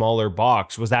that smaller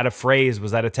box. Was that a phrase?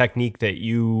 Was that a technique that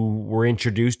you were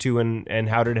introduced to, and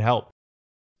how did it help?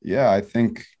 Yeah,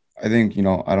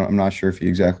 I'm not sure if he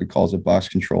exactly calls it box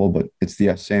control, but it's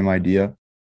the same idea.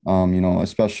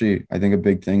 Especially I think a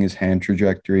big thing is hand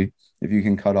trajectory. If you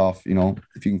can cut off,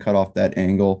 that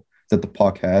angle that the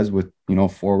puck has with,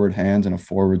 forward hands and a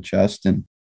forward chest and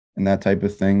that type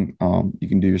of thing, you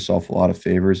can do yourself a lot of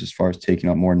favors as far as taking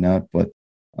up more net. But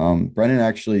Brendan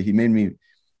actually, he made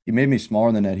me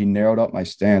smaller than that. He narrowed up my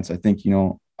stance. I think,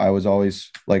 I was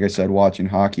always, like I said, watching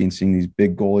hockey and seeing these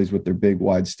big goalies with their big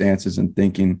wide stances and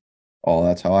thinking, oh,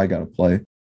 that's how I got to play.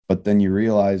 But then you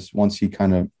realize once he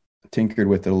kind of tinkered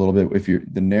with it a little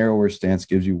bit, the narrower stance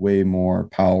gives you way more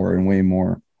power and way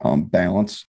more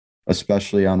balance,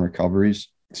 especially on recoveries.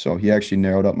 So he actually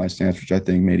narrowed up my stance, which I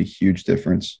think made a huge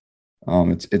difference.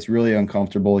 It's really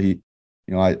uncomfortable.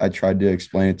 I tried to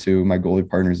explain it to my goalie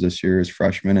partners this year as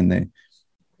freshmen, and they,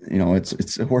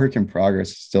 it's a work in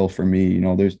progress still for me.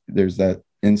 There's that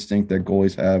instinct that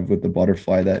goalies have with the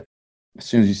butterfly that as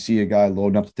soon as you see a guy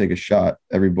loading up to take a shot,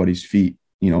 everybody's feet,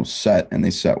 set and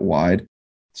they set wide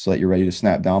so that you're ready to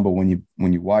snap down. But when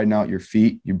you widen out your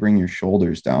feet, you bring your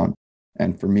shoulders down.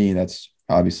 And for me, that's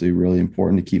obviously really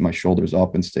important to keep my shoulders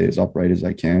up and stay as upright as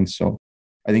I can. So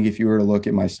I think if you were to look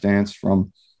at my stance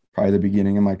from probably the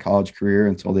beginning of my college career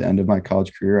until the end of my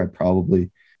college career, I'd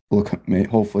probably look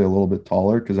hopefully a little bit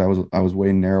taller because I was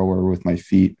way narrower with my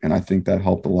feet. And I think that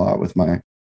helped a lot with my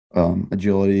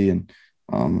agility and,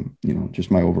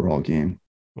 just my overall game.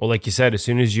 Well, like you said, as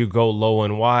soon as you go low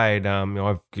and wide,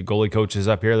 I've goalie coaches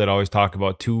up here that always talk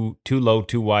about too low,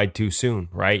 too wide, too soon,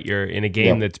 right? You're in a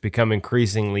game that's become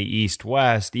increasingly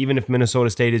east-west. Even if Minnesota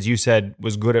State, as you said,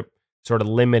 was good at sort of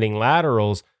limiting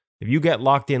laterals, if you get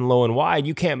locked in low and wide,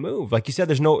 you can't move. Like you said,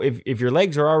 there's no, if your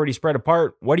legs are already spread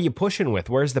apart, what are you pushing with?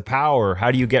 Where's the power?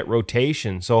 How do you get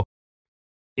rotation? So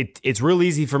it's real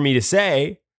easy for me to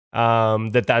say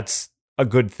that's a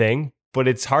good thing, but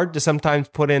it's hard to sometimes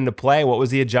put into play. What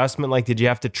was the adjustment like? Did you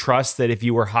have to trust that if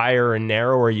you were higher and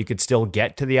narrower, you could still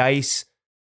get to the ice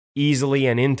easily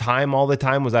and in time all the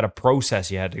time? Was that a process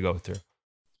you had to go through?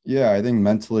 Yeah, I think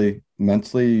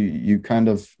mentally, you kind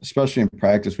of, especially in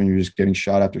practice, when you're just getting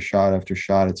shot after shot after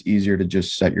shot, it's easier to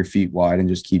just set your feet wide and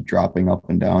just keep dropping up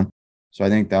and down. So I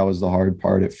think that was the hard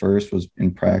part at first, was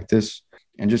in practice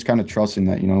and just kind of trusting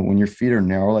that, when your feet are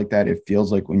narrow like that, it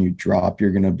feels like when you drop,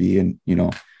 you're going to be in,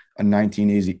 a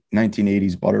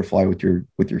 1980s butterfly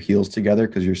with your heels together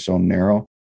because you're so narrow.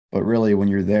 But really, when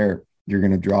you're there, you're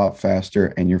going to drop faster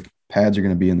and your pads are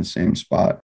going to be in the same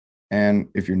spot. And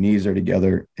if your knees are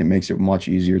together, it makes it much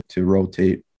easier to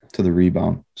rotate to the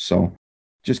rebound. So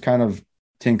just kind of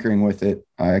tinkering with it.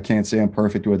 I can't say I'm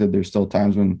perfect with it. There's still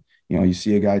times when, you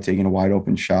see a guy taking a wide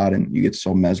open shot and you get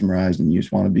so mesmerized and you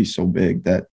just want to be so big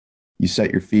that you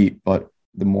set your feet. But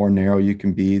the more narrow you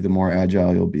can be, the more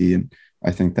agile you'll be. And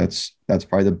I think that's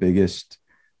probably the biggest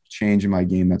change in my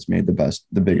game that's made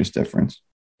the biggest difference.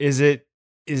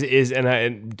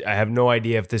 And I have no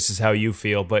idea if this is how you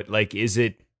feel, but like, is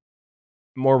it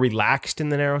more relaxed in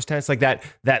the narrow stance, like that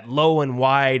low and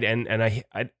wide, and I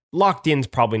locked in's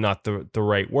probably not the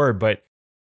right word, but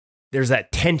there's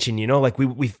that tension, like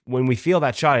we when we feel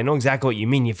that shot, I know exactly what you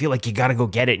mean. You feel like you got to go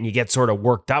get it and you get sort of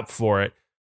worked up for it,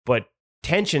 but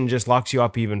tension just locks you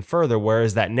up even further.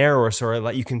 Whereas that narrower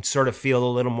sort, you can sort of feel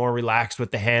a little more relaxed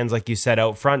with the hands, like you said,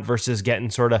 out front, versus getting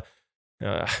sort of,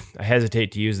 I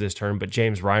hesitate to use this term, but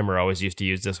James Reimer always used to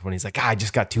use this when he's like, I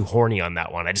just got too horny on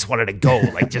that one. I just wanted to go,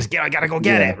 like, I got to go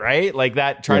get it, right? Like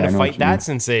that, trying to fight that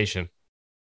sensation.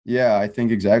 Yeah, I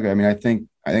think exactly. I mean, I think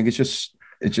it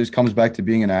just comes back to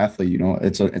being an athlete. You know,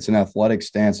 it's an athletic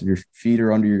stance. If your feet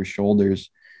are under your shoulders,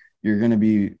 you're going to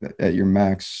be at your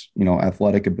max, you know,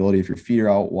 athletic ability. If your feet are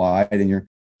out wide and you're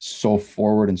so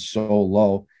forward and so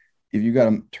low, if you got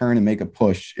to turn and make a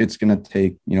push, it's going to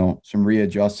take, you know, some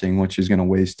readjusting, which is going to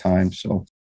waste time. So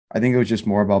I think it was just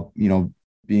more about, you know,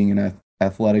 being in an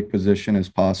athletic position as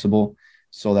possible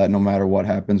so that no matter what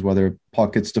happens, whether a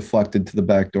puck gets deflected to the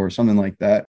back door, something like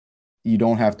that, you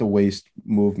don't have to waste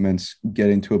movements, get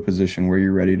into a position where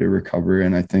you're ready to recover.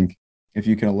 And I think if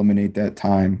you can eliminate that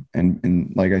time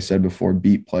and like I said before,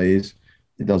 beat plays,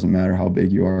 it doesn't matter how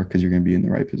big you are because you're going to be in the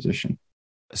right position.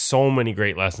 So many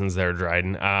great lessons there,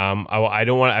 Dryden. I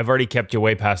don't want. I've already kept you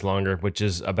way past longer, which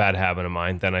is a bad habit of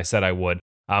mine than I said I would.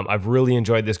 I've really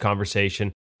enjoyed this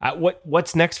conversation.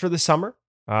 What's next for the summer?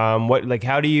 How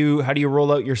do you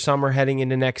roll out your summer heading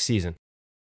into next season?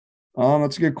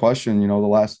 That's a good question. You know,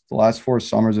 the last 4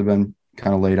 summers have been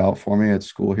kind of laid out for me at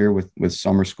school here with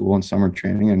summer school and summer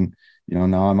training, and you know,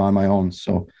 now I'm on my own.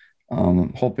 So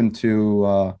hoping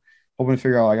to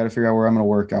figure out. I got to figure out where I'm going to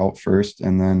work out first,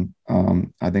 and then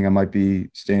I think I might be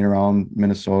staying around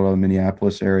Minnesota,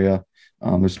 Minneapolis area.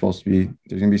 There's going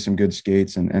to be some good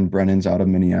skates, and Brennan's out of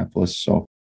Minneapolis, so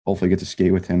hopefully get to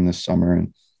skate with him this summer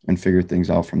and figure things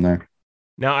out from there.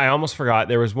 Now, I almost forgot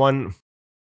there was one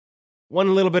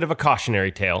little bit of a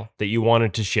cautionary tale that you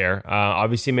wanted to share.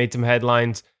 Obviously made some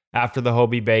headlines after the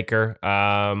Hobey Baker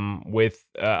with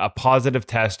a positive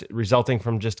test resulting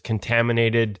from just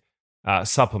contaminated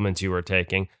supplements you were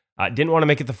taking. Didn't want to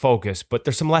make it the focus, but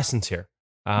there's some lessons here.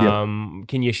 Can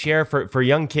you share for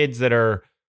young kids that are,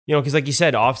 you know, because like you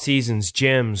said, off seasons,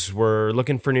 gyms, we're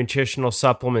looking for nutritional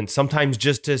supplements, sometimes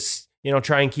just to, you know,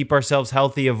 try and keep ourselves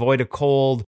healthy, avoid a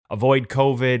cold, avoid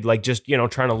COVID, like just, you know,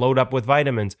 trying to load up with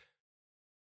vitamins.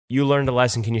 You learned a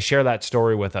lesson. Can you share that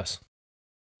story with us?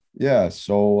 Yeah.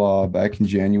 So back in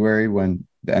January, when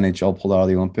the NHL pulled out of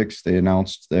the Olympics, they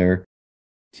announced their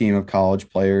team of college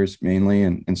players mainly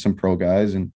and some pro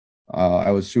guys. And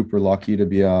I was super lucky to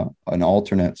be an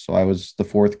alternate. So I was the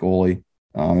 4th goalie.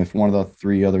 If one of the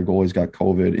 3 other goalies got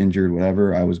COVID, injured,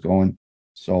 whatever, I was going.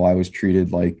 So I was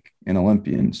treated like an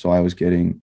Olympian. So I was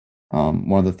getting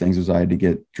one of the things was I had to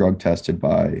get drug tested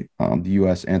by the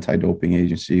U.S. Anti-Doping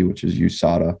Agency, which is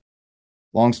USADA.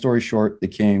 Long story short, they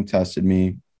came, tested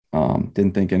me,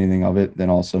 didn't think anything of it. Then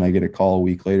all of a sudden I get a call a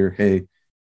week later, hey,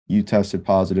 you tested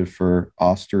positive for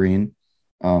Ostarine,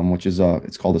 which is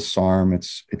it's called a SARM.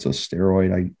 It's a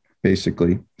steroid,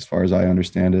 basically, as far as I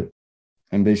understand it.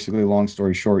 And basically, long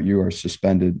story short, you are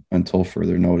suspended until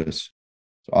further notice.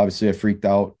 So obviously I freaked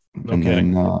out. And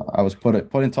then I was put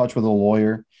in touch with a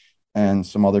lawyer and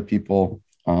some other people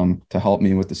to help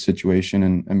me with the situation,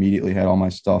 and immediately had all my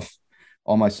stuff,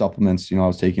 all my supplements. You know, I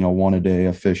was taking a 1 a day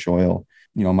of fish oil,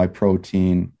 you know, my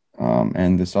protein,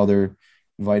 and this other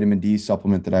vitamin D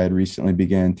supplement that I had recently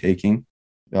began taking.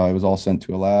 It was all sent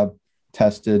to a lab,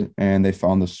 tested, and they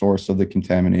found the source of the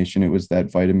contamination. It was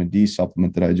that vitamin D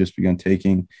supplement that I just began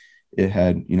taking. It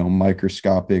had, you know,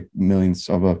 microscopic millionths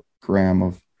of a gram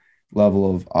of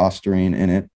level of Ostarine in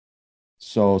it.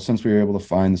 So since we were able to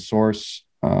find the source,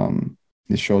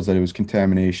 it shows that it was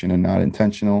contamination and not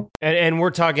intentional. And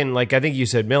we're talking, like, I think you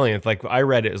said millionth. Like, I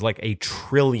read it as like a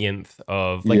trillionth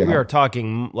of, like, we are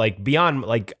talking like beyond,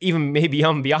 like even maybe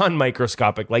beyond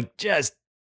microscopic, like just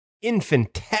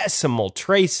infinitesimal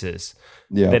traces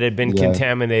that had been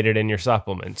contaminated in your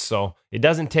supplements. So it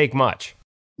doesn't take much.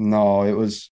 No,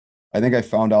 I think I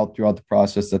found out throughout the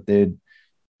process that they'd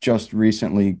just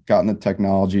recently gotten the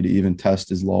technology to even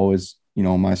test as low as, you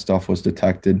know, my stuff was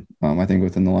detected, I think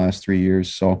within the last 3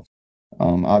 years. So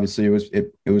obviously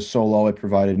it was so low, it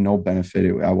provided no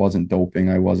benefit. I wasn't doping.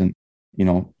 I wasn't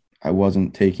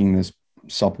taking this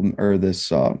supplement or this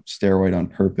steroid on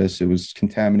purpose. It was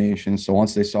contamination. So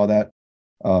once they saw that,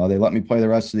 they let me play the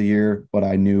rest of the year, but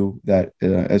I knew that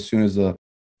as soon as the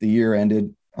year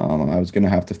ended, I was going to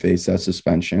have to face that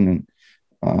suspension.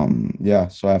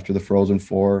 And so after the Frozen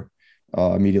Four,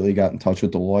 immediately got in touch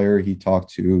with the lawyer. He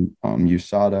talked to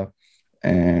USADA,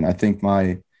 and I think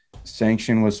my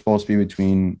sanction was supposed to be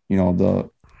between, you know,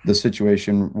 the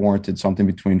situation warranted something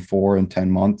between 4 and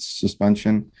 10 months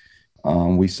suspension.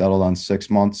 We settled on 6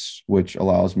 months, which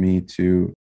allows me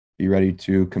to be ready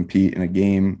to compete in a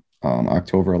game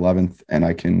October 11th, and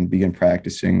I can begin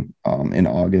practicing in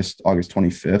August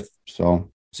 25th.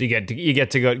 So you get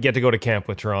to go to camp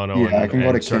with Toronto yeah, I can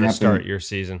go to and sort of camp start and your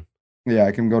season. yeah,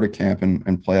 I can go to camp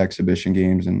and play exhibition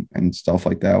games and stuff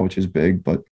like that, which is big.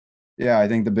 But yeah, I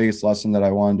think the biggest lesson that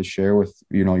I wanted to share with,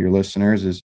 your listeners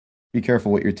is be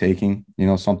careful what you're taking.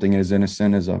 Something as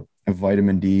innocent as a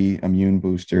vitamin D immune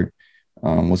booster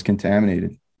was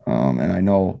contaminated. And I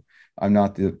know I'm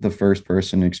not the first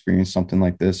person to experience something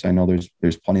like this. I know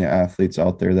there's plenty of athletes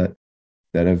out there that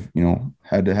have,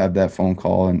 had to have that phone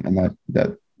call and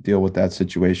that deal with that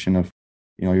situation of,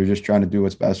 you're just trying to do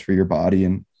what's best for your body.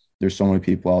 And there's so many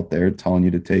people out there telling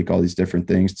you to take all these different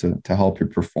things to help you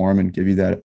perform and give you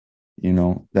that,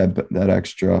 that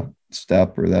extra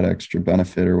step or that extra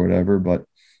benefit or whatever. But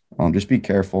just be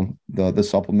careful. The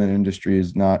supplement industry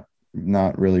is not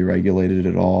really regulated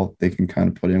at all. They can kind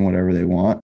of put in whatever they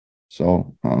want.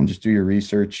 So just do your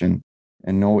research and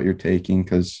know what you're taking,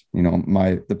 because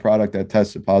the product that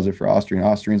tested positive for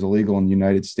Ostrian is illegal in the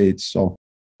United States. So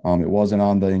it wasn't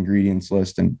on the ingredients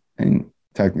list, and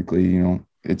technically,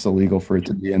 it's illegal for it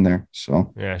to be in there.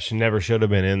 So Yeah, she never should have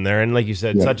been in there. And like you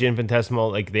said, yeah. such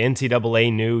infinitesimal, like the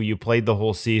NCAA knew you played the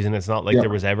whole season. It's not like Yeah. there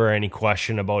was ever any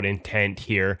question about intent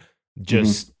here.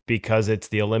 Just because it's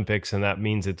the Olympics and that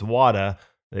means it's WADA,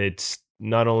 it's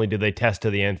not only do they test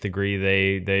to the nth degree,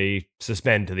 they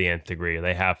suspend to the nth degree.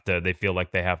 They feel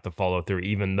like they have to follow through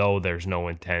even though there's no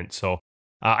intent. So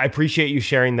I appreciate you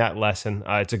sharing that lesson.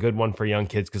 It's a good one for young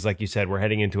kids because like you said, we're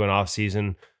heading into an off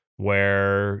season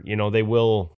where, they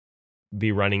will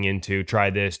be running into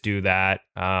try this, do that.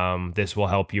 This will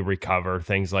help you recover,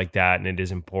 things like that. And it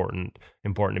is important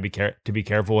to be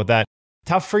careful with that.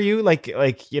 Tough for you,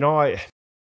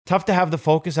 tough to have the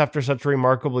focus after such a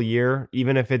remarkable year,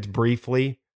 even if it's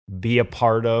briefly, be a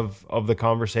part of the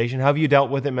conversation. How have you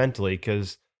dealt with it mentally?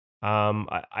 Because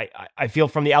I feel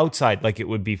from the outside like it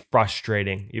would be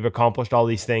frustrating. You've accomplished all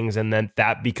these things, and then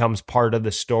that becomes part of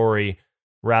the story,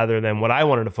 rather than what I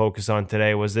wanted to focus on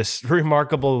today was this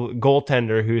remarkable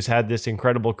goaltender who's had this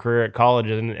incredible career at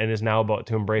college and is now about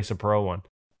to embrace a pro one.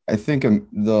 I think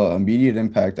the immediate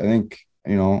impact, I think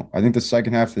the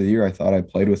second half of the year, I thought I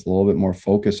played with a little bit more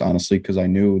focus, honestly, because I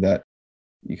knew that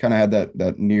you kind of had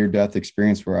that near death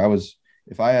experience where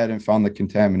if I hadn't found the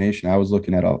contamination, I was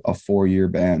looking at a 4-year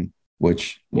ban,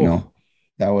 which, that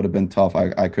would have been tough.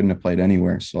 I couldn't have played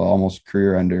anywhere. So almost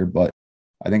career ender, but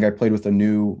I think I played with a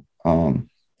new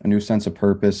sense of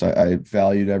purpose. I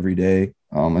valued every day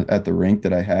at the rink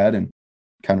that I had and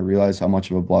kind of realized how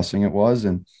much of a blessing it was.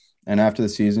 And after the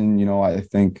season, I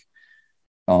think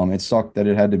it sucked that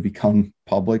it had to become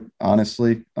public,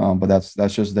 honestly. But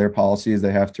that's just their policies.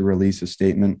 They have to release a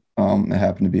statement. It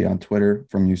happened to be on Twitter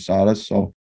from USADA.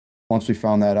 So once we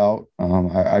found that out,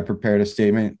 I prepared a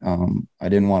statement. I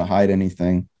didn't want to hide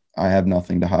anything. I have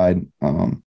nothing to hide.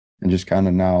 And just kind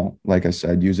of now, like I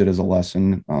said, use it as a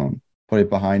lesson, put it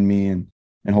behind me, and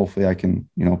hopefully I can,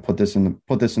 put this in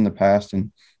the past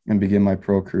and begin my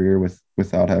pro career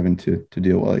without having to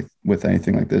deal with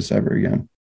anything like this ever again.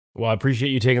 Well, I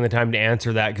appreciate you taking the time to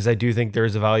answer that because I do think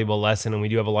there's a valuable lesson, and we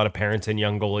do have a lot of parents and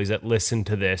young goalies that listen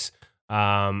to this,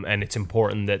 and it's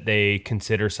important that they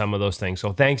consider some of those things.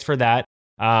 So thanks for that.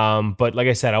 But like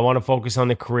I said, I want to focus on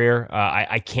the career.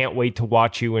 I can't wait to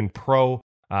watch you in pro.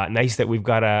 Nice that we've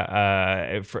got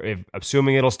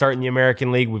assuming it'll start in the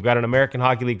American League, we've got an American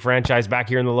Hockey League franchise back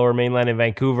here in the Lower Mainland in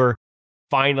Vancouver,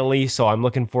 finally. So I'm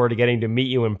looking forward to getting to meet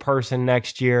you in person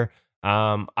next year.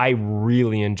 I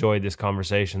really enjoyed this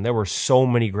conversation. There were so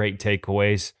many great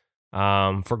takeaways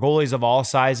for goalies of all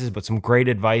sizes, but some great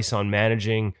advice on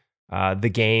managing the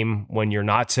game when you're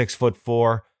not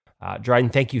 6'4". Dryden,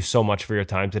 thank you so much for your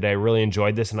time today. I really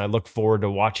enjoyed this, and I look forward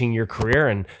to watching your career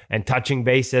and touching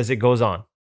base as it goes on.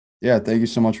 Yeah, thank you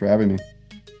so much for having me.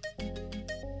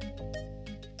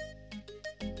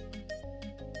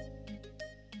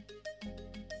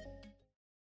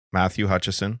 Matthew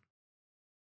Hutchison,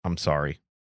 I'm sorry.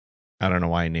 I don't know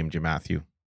why I named you Matthew.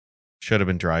 Should have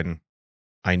been Dryden.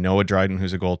 I know a Dryden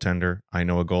who's a goaltender. I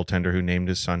know a goaltender who named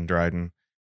his son Dryden.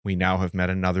 We now have met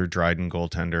another Dryden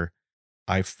goaltender.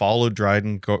 I followed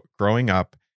Dryden growing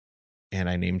up, and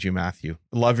I named you Matthew.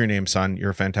 Love your name, son.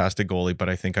 You're a fantastic goalie, but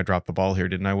I think I dropped the ball here,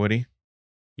 didn't I, Woody?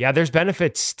 Yeah, there's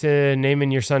benefits to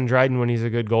naming your son Dryden when he's a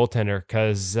good goaltender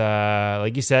because,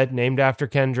 like you said, named after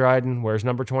Ken Dryden, wears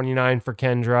number 29 for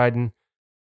Ken Dryden.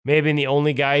 Maybe the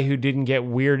only guy who didn't get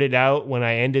weirded out when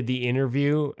I ended the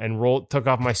interview and took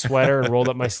off my sweater and rolled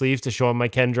up my sleeves to show him my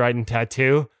Ken Dryden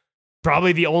tattoo.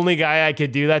 probably the only guy I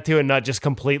could do that to and not just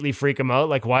completely freak him out.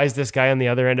 Like, why is this guy on the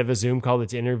other end of a Zoom call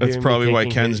that's interviewing? That's probably me, why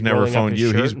taking Ken's his- never rolling up phoned his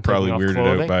you. shirt He's and probably taking off weirded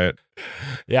clothing? out by it.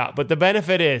 Yeah, but the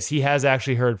benefit is he has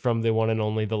actually heard from the one and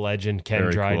only, the legend, Ken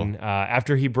Very Dryden. cool.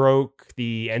 After he broke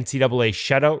the NCAA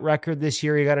shutout record this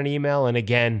year, he got an email. And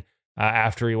again,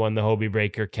 after he won the Hobie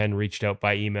Breaker, Ken reached out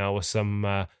by email with some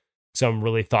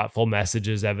really thoughtful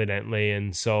messages, evidently.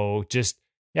 And so just,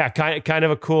 yeah, kind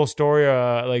of a cool story.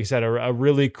 Like I said, a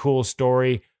really cool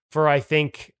story for, I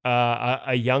think,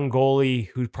 a young goalie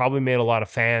who probably made a lot of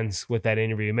fans with that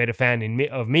interview. He made a fan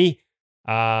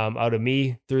out of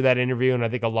me through that interview. And I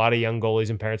think a lot of young goalies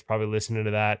and parents probably listening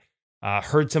to that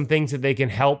heard some things that they can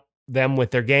help them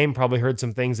with their game, probably heard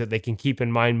some things that they can keep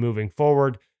in mind moving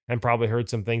forward, and probably heard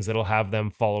some things that'll have them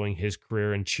following his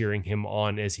career and cheering him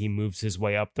on as he moves his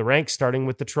way up the ranks, starting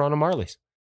with the Toronto Marlies.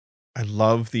 I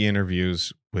love the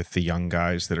interviews with the young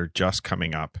guys that are just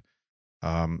coming up.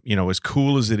 As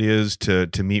cool as it is to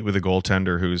meet with a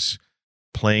goaltender who's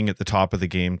playing at the top of the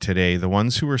game today, the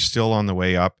ones who are still on the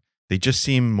way up, they just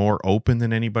seem more open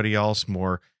than anybody else,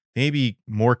 maybe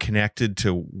more connected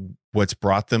to what's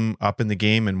brought them up in the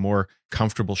game and more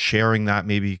comfortable sharing that,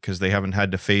 maybe because they haven't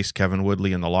had to face Kevin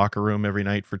Woodley in the locker room every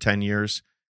night for 10 years.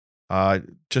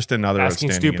 Just another asking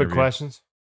outstanding stupid interview. questions.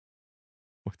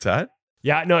 What's that?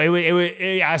 Yeah, no, it was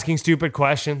asking stupid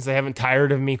questions. They haven't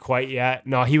tired of me quite yet.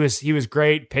 No, he was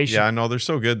great, patient. Yeah, no, they're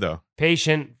so good though.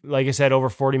 Patient, like I said, over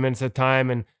 40 minutes at a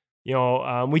time. And,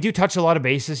 we do touch a lot of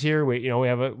bases here.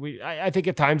 I think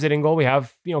at times at InGoal, we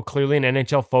have, clearly an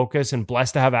NHL focus and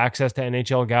blessed to have access to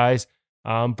NHL guys.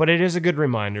 But it is a good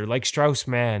reminder, like Strauss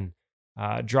Mann,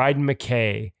 Dryden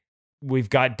McKay. We've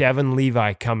got Devin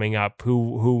Levi coming up,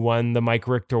 who won the Mike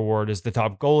Richter Award as the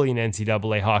top goalie in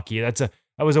NCAA hockey. That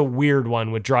was a weird one,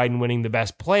 with Dryden winning the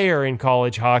best player in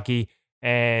college hockey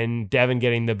and Devin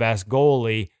getting the best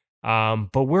goalie.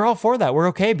 But we're all for that. We're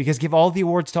okay, because give all the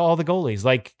awards to all the goalies.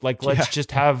 Like let's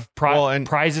just have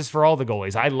prizes for all the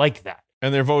goalies. I like that.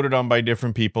 And they're voted on by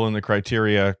different people, and the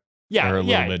criteria are a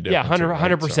little bit different.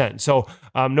 100%. So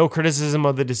no criticism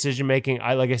of the decision making.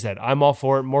 Like I said, I'm all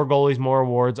for it. More goalies, more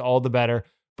awards, all the better.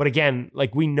 But again,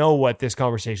 like, we know what this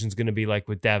conversation is going to be like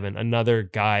with Devin, another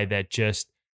guy that just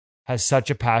has such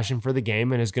a passion for the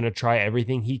game and is going to try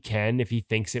everything he can if he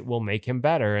thinks it will make him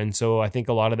better. And so I think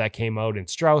a lot of that came out in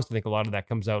Strauss. I think a lot of that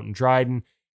comes out in Dryden.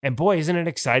 And boy, isn't it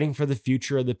exciting for the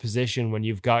future of the position when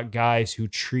you've got guys who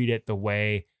treat it the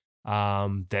way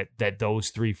that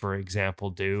those three, for example,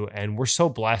 do. And we're so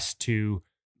blessed to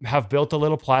have built a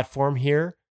little platform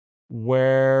here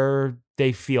where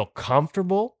they feel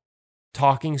comfortable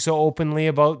talking so openly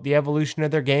about the evolution of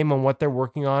their game and what they're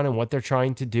working on and what they're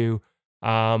trying to do.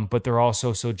 But they're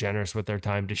also so generous with their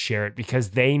time to share it,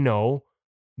 because they know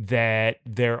that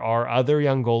there are other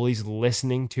young goalies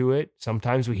listening to it.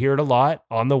 Sometimes we hear it a lot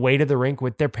on the way to the rink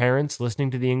with their parents,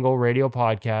 listening to the InGoal Radio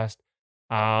podcast.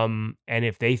 And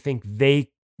if they think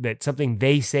that something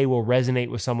they say will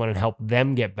resonate with someone and help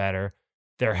them get better,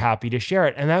 they're happy to share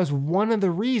it. And that was one of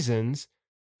the reasons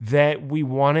that we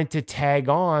wanted to tag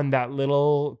on that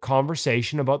little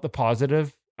conversation about the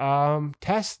positive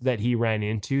test that he ran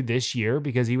into this year,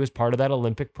 because he was part of that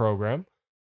Olympic program.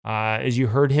 As you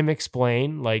heard him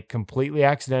explain, like, completely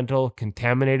accidental,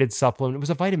 contaminated supplement. It was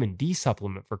a vitamin D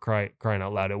supplement, for crying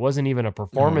out loud. It wasn't even a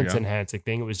performance enhancing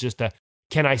thing. It was just a,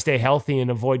 can I stay healthy and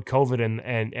avoid COVID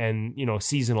and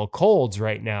seasonal colds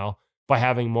right now by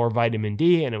having more vitamin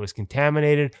D? And it was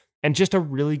contaminated, and just a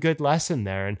really good lesson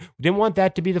there. And we didn't want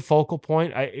that to be the focal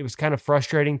point. It was kind of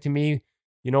frustrating to me,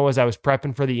 as I was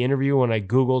prepping for the interview, when I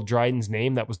Googled Dryden's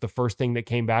name, that was the first thing that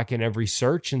came back in every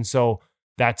search. And so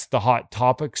that's the hot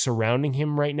topic surrounding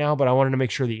him right now. But I wanted to make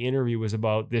sure the interview was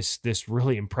about this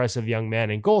really impressive young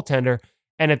man and goaltender.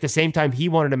 And at the same time, he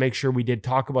wanted to make sure we did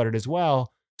talk about it as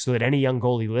well, so that any young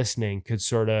goalie listening could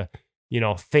sort of,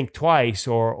 think twice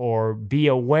or be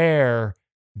aware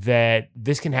that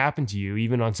this can happen to you,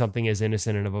 even on something as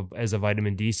innocent as a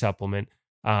vitamin D supplement.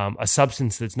 A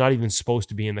substance that's not even supposed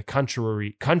to be in the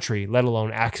country, let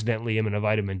alone accidentally in a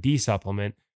vitamin D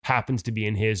supplement, happens to be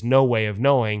in his, no way of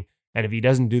knowing. And if he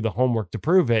doesn't do the homework to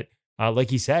prove it, like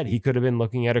he said, he could have been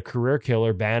looking at a career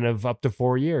killer ban of up to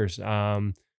 4 years.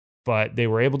 But they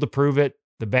were able to prove it.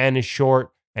 The ban is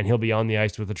short, and he'll be on the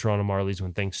ice with the Toronto Marlies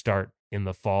when things start in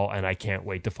the fall. And I can't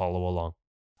wait to follow along.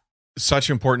 Such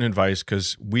important advice,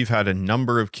 because we've had a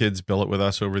number of kids billet with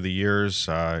us over the years.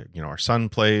 Our son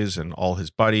plays and all his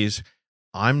buddies.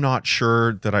 I'm not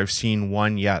sure that I've seen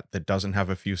one yet that doesn't have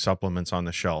a few supplements on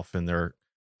the shelf in their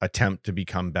attempt to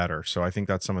become better. So I think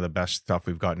that's some of the best stuff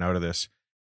we've gotten out of this.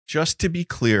 Just to be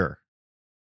clear,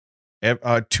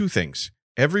 two things.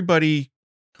 Everybody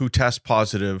who test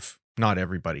positive, not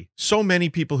everybody, so many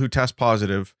people who test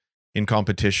positive in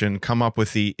competition come up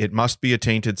with it must be a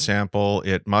tainted sample.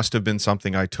 It must have been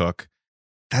something I took.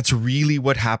 That's really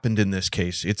what happened in this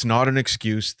case. It's not an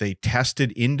excuse. They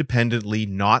tested independently,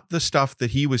 not the stuff that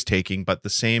he was taking, but the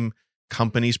same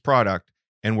company's product,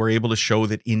 and were able to show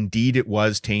that indeed it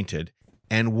was tainted.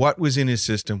 And what was in his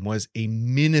system was a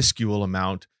minuscule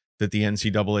amount that the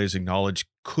NCAA has acknowledged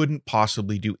couldn't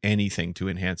possibly do anything to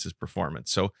enhance his performance.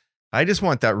 So I just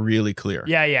want that really clear.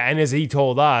 Yeah. And as he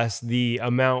told us, the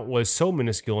amount was so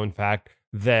minuscule, in fact,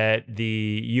 that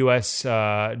the U.S.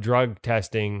 Drug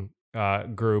testing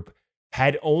group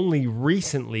had only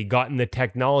recently gotten the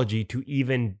technology to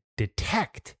even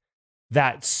detect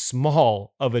that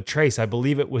small of a trace. I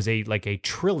believe it was a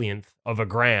trillionth of a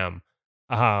gram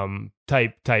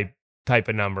type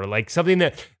of number, like something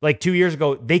that like 2 years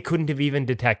ago they couldn't have even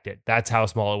detected. That's how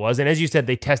small it was. And as you said,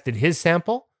 they tested his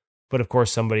sample, but of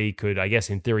course somebody could, I guess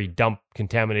in theory, dump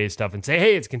contaminated stuff and say,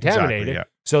 hey, it's contaminated. Exactly, yeah.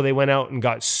 So they went out and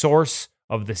got source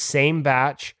of the same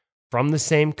batch from the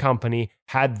same company,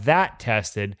 had that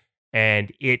tested,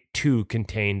 and it too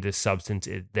contained this substance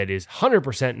that is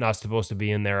 100% not supposed to be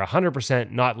in there,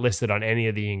 100% not listed on any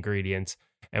of the ingredients,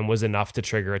 and was enough to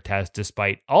trigger a test,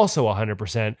 despite also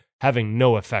 100% having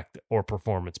no effect or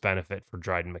performance benefit for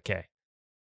Dryden McKay.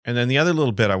 And then the other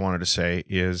little bit I wanted to say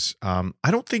is I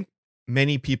don't think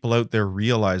many people out there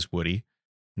realize, Woody,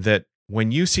 that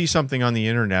when you see something on the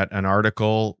internet, an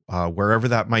article, wherever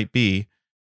that might be,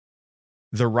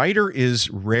 the writer is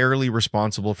rarely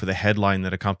responsible for the headline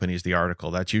that accompanies the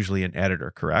article. That's usually an editor,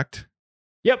 correct?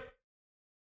 Yep.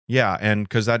 Yeah, and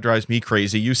because that drives me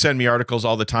crazy. You send me articles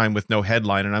all the time with no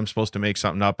headline, and I'm supposed to make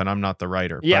something up, and I'm not the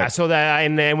writer. Yeah, so that,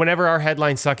 and whenever our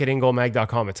headlines suck at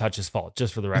InGoalMag.com, it's Hutch's fault,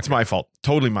 just for the record. It's my fault.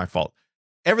 Totally my fault.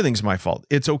 Everything's my fault.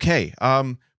 It's okay.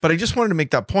 But I just wanted to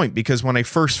make that point because when I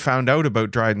first found out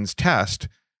about Dryden's test,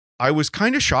 I was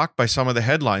kind of shocked by some of the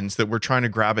headlines that were trying to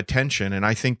grab attention, and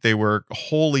I think they were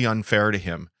wholly unfair to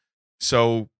him.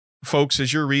 So, folks,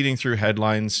 as you're reading through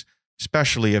headlines,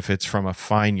 especially if it's from a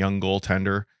fine young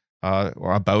goaltender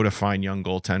or about a fine young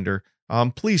goaltender,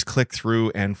 please click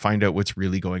through and find out what's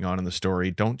really going on in the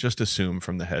story. Don't just assume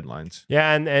from the headlines.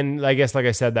 Yeah, and I guess, like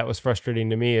I said, that was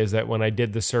frustrating to me, is that when I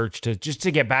did the search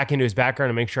to get back into his background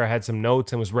and make sure I had some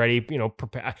notes and was ready,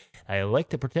 prepare. I like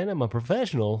to pretend I'm a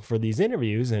professional for these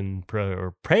interviews and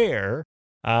prayer.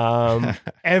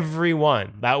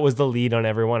 Everyone, that was the lead on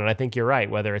everyone. And I think you're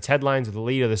right, whether it's headlines or the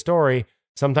lead of the story,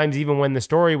 sometimes even when the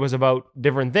story was about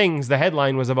different things, the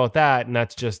headline was about that. And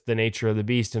that's just the nature of the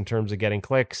beast in terms of getting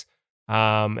clicks.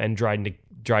 And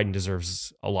Dryden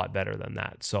deserves a lot better than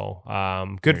that.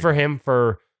 So good for him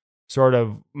for sort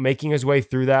of making his way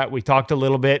through that. We talked a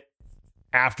little bit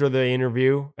after the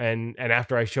interview and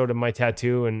after I showed him my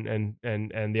tattoo and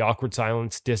the awkward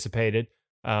silence dissipated.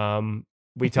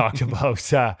 We talked about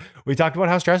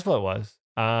how stressful it was.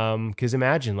 Because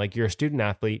imagine, like, you're a student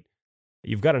athlete,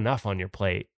 you've got enough on your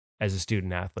plate as a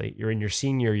student athlete. You're in your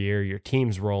senior year, your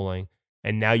team's rolling.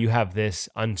 And now you have this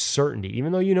uncertainty,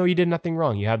 even though you know you did nothing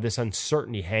wrong, you have this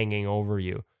uncertainty hanging over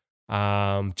you.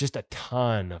 Just a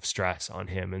ton of stress on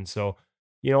him. And so,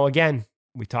 again,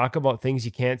 we talk about things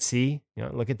you can't see.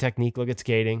 Look at technique, look at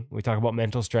skating. We talk about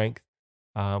mental strength.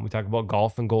 We talk about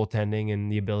golf and goaltending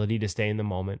and the ability to stay in the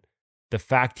moment. The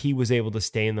fact he was able to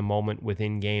stay in the moment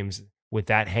within games with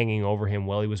that hanging over him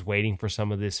while he was waiting for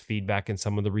some of this feedback and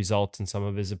some of the results and some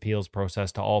of his appeals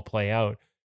process to all play out,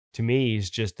 to me, is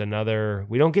just another,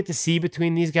 we don't get to see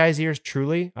between these guys' ears,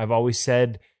 truly. I've always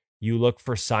said you look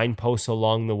for signposts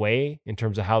along the way in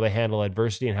terms of how they handle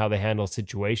adversity and how they handle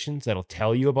situations that'll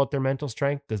tell you about their mental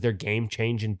strength. Does their game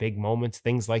change in big moments?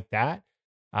 Things like that.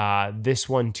 This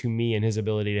one, to me, and his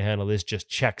ability to handle this just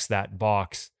checks that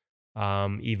box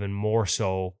even more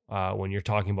so when you're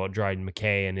talking about Dryden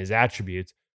McKay and his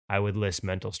attributes. I would list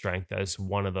mental strength as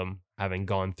one of them, having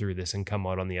gone through this and come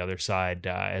out on the other side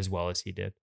as well as he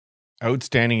did.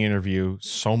 Outstanding interview.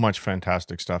 So much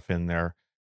fantastic stuff in there.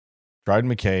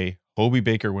 Dryden McKay, Hobey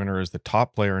Baker winner, is the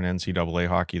top player in NCAA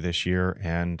hockey this year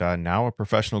and now a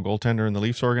professional goaltender in the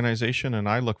Leafs organization. And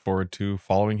I look forward to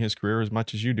following his career as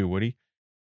much as you do, Woody.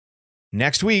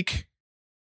 Next week,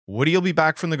 Woody will be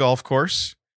back from the golf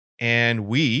course and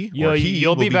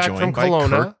you'll be back from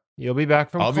Kelowna. You'll be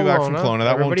back from Kelowna. I'll be back from Kelowna.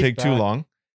 That won't take back. too long.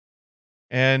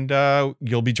 And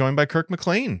you'll be joined by Kirk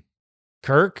McLean.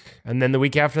 Kirk, and then the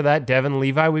week after that, Devin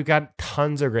Levi. We've got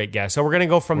tons of great guests. So we're going to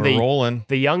go from the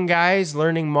young guys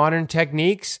learning modern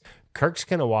techniques. Kirk's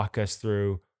going to walk us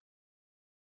through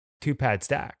two-pad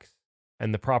stacks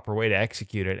and the proper way to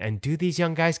execute it. And do these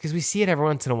young guys, because we see it every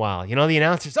once in a while. The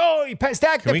announcers, you stack the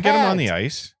pads. Can we get them on the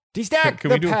ice? De-stack Can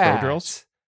the we do a pads. pro drills?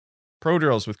 Pro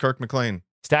drills with Kirk McLean.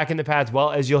 Stacking the pads.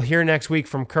 Well, as you'll hear next week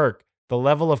from Kirk, the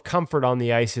level of comfort on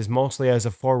the ice is mostly as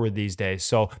a forward these days.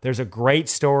 So there's a great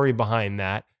story behind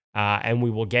that. And we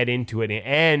will get into it.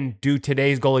 And do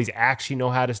today's goalies actually know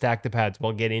how to stack the pads?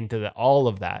 We'll get into all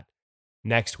of that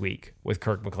next week with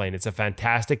Kirk McLean. It's a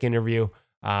fantastic interview.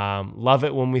 Love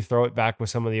it when we throw it back with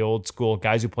some of the old school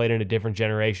guys who played in a different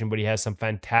generation, but he has some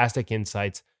fantastic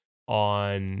insights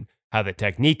on how the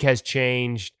technique has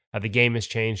changed, how the game has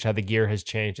changed, how the gear has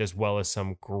changed, as well as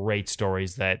some great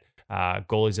stories that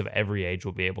goalies of every age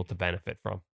will be able to benefit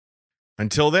from.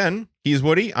 Until then, he's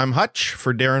Woody. I'm Hutch.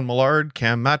 For Darren Millard,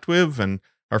 Cam Matwiv, and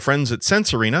our friends at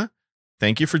Sense Arena,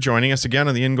 thank you for joining us again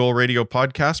on the In Goal Radio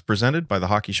podcast presented by the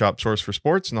Hockey Shop Source for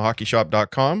Sports and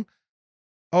thehockeyshop.com.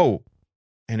 Oh,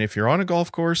 and if you're on a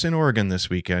golf course in Oregon this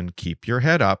weekend, keep your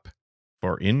head up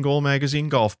for In Goal Magazine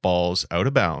golf balls out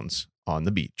of bounds on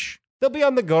the beach. They'll be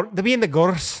in the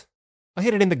gorse. I'll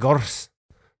hit it in the gorse.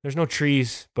 There's no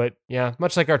trees, but yeah,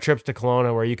 much like our trips to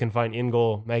Kelowna, where you can find In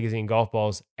Goal Magazine golf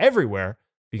balls everywhere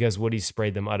because Woody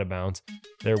sprayed them out of bounds.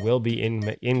 There will be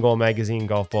In Goal Magazine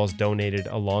golf balls donated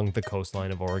along the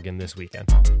coastline of Oregon this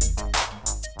weekend.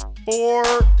 For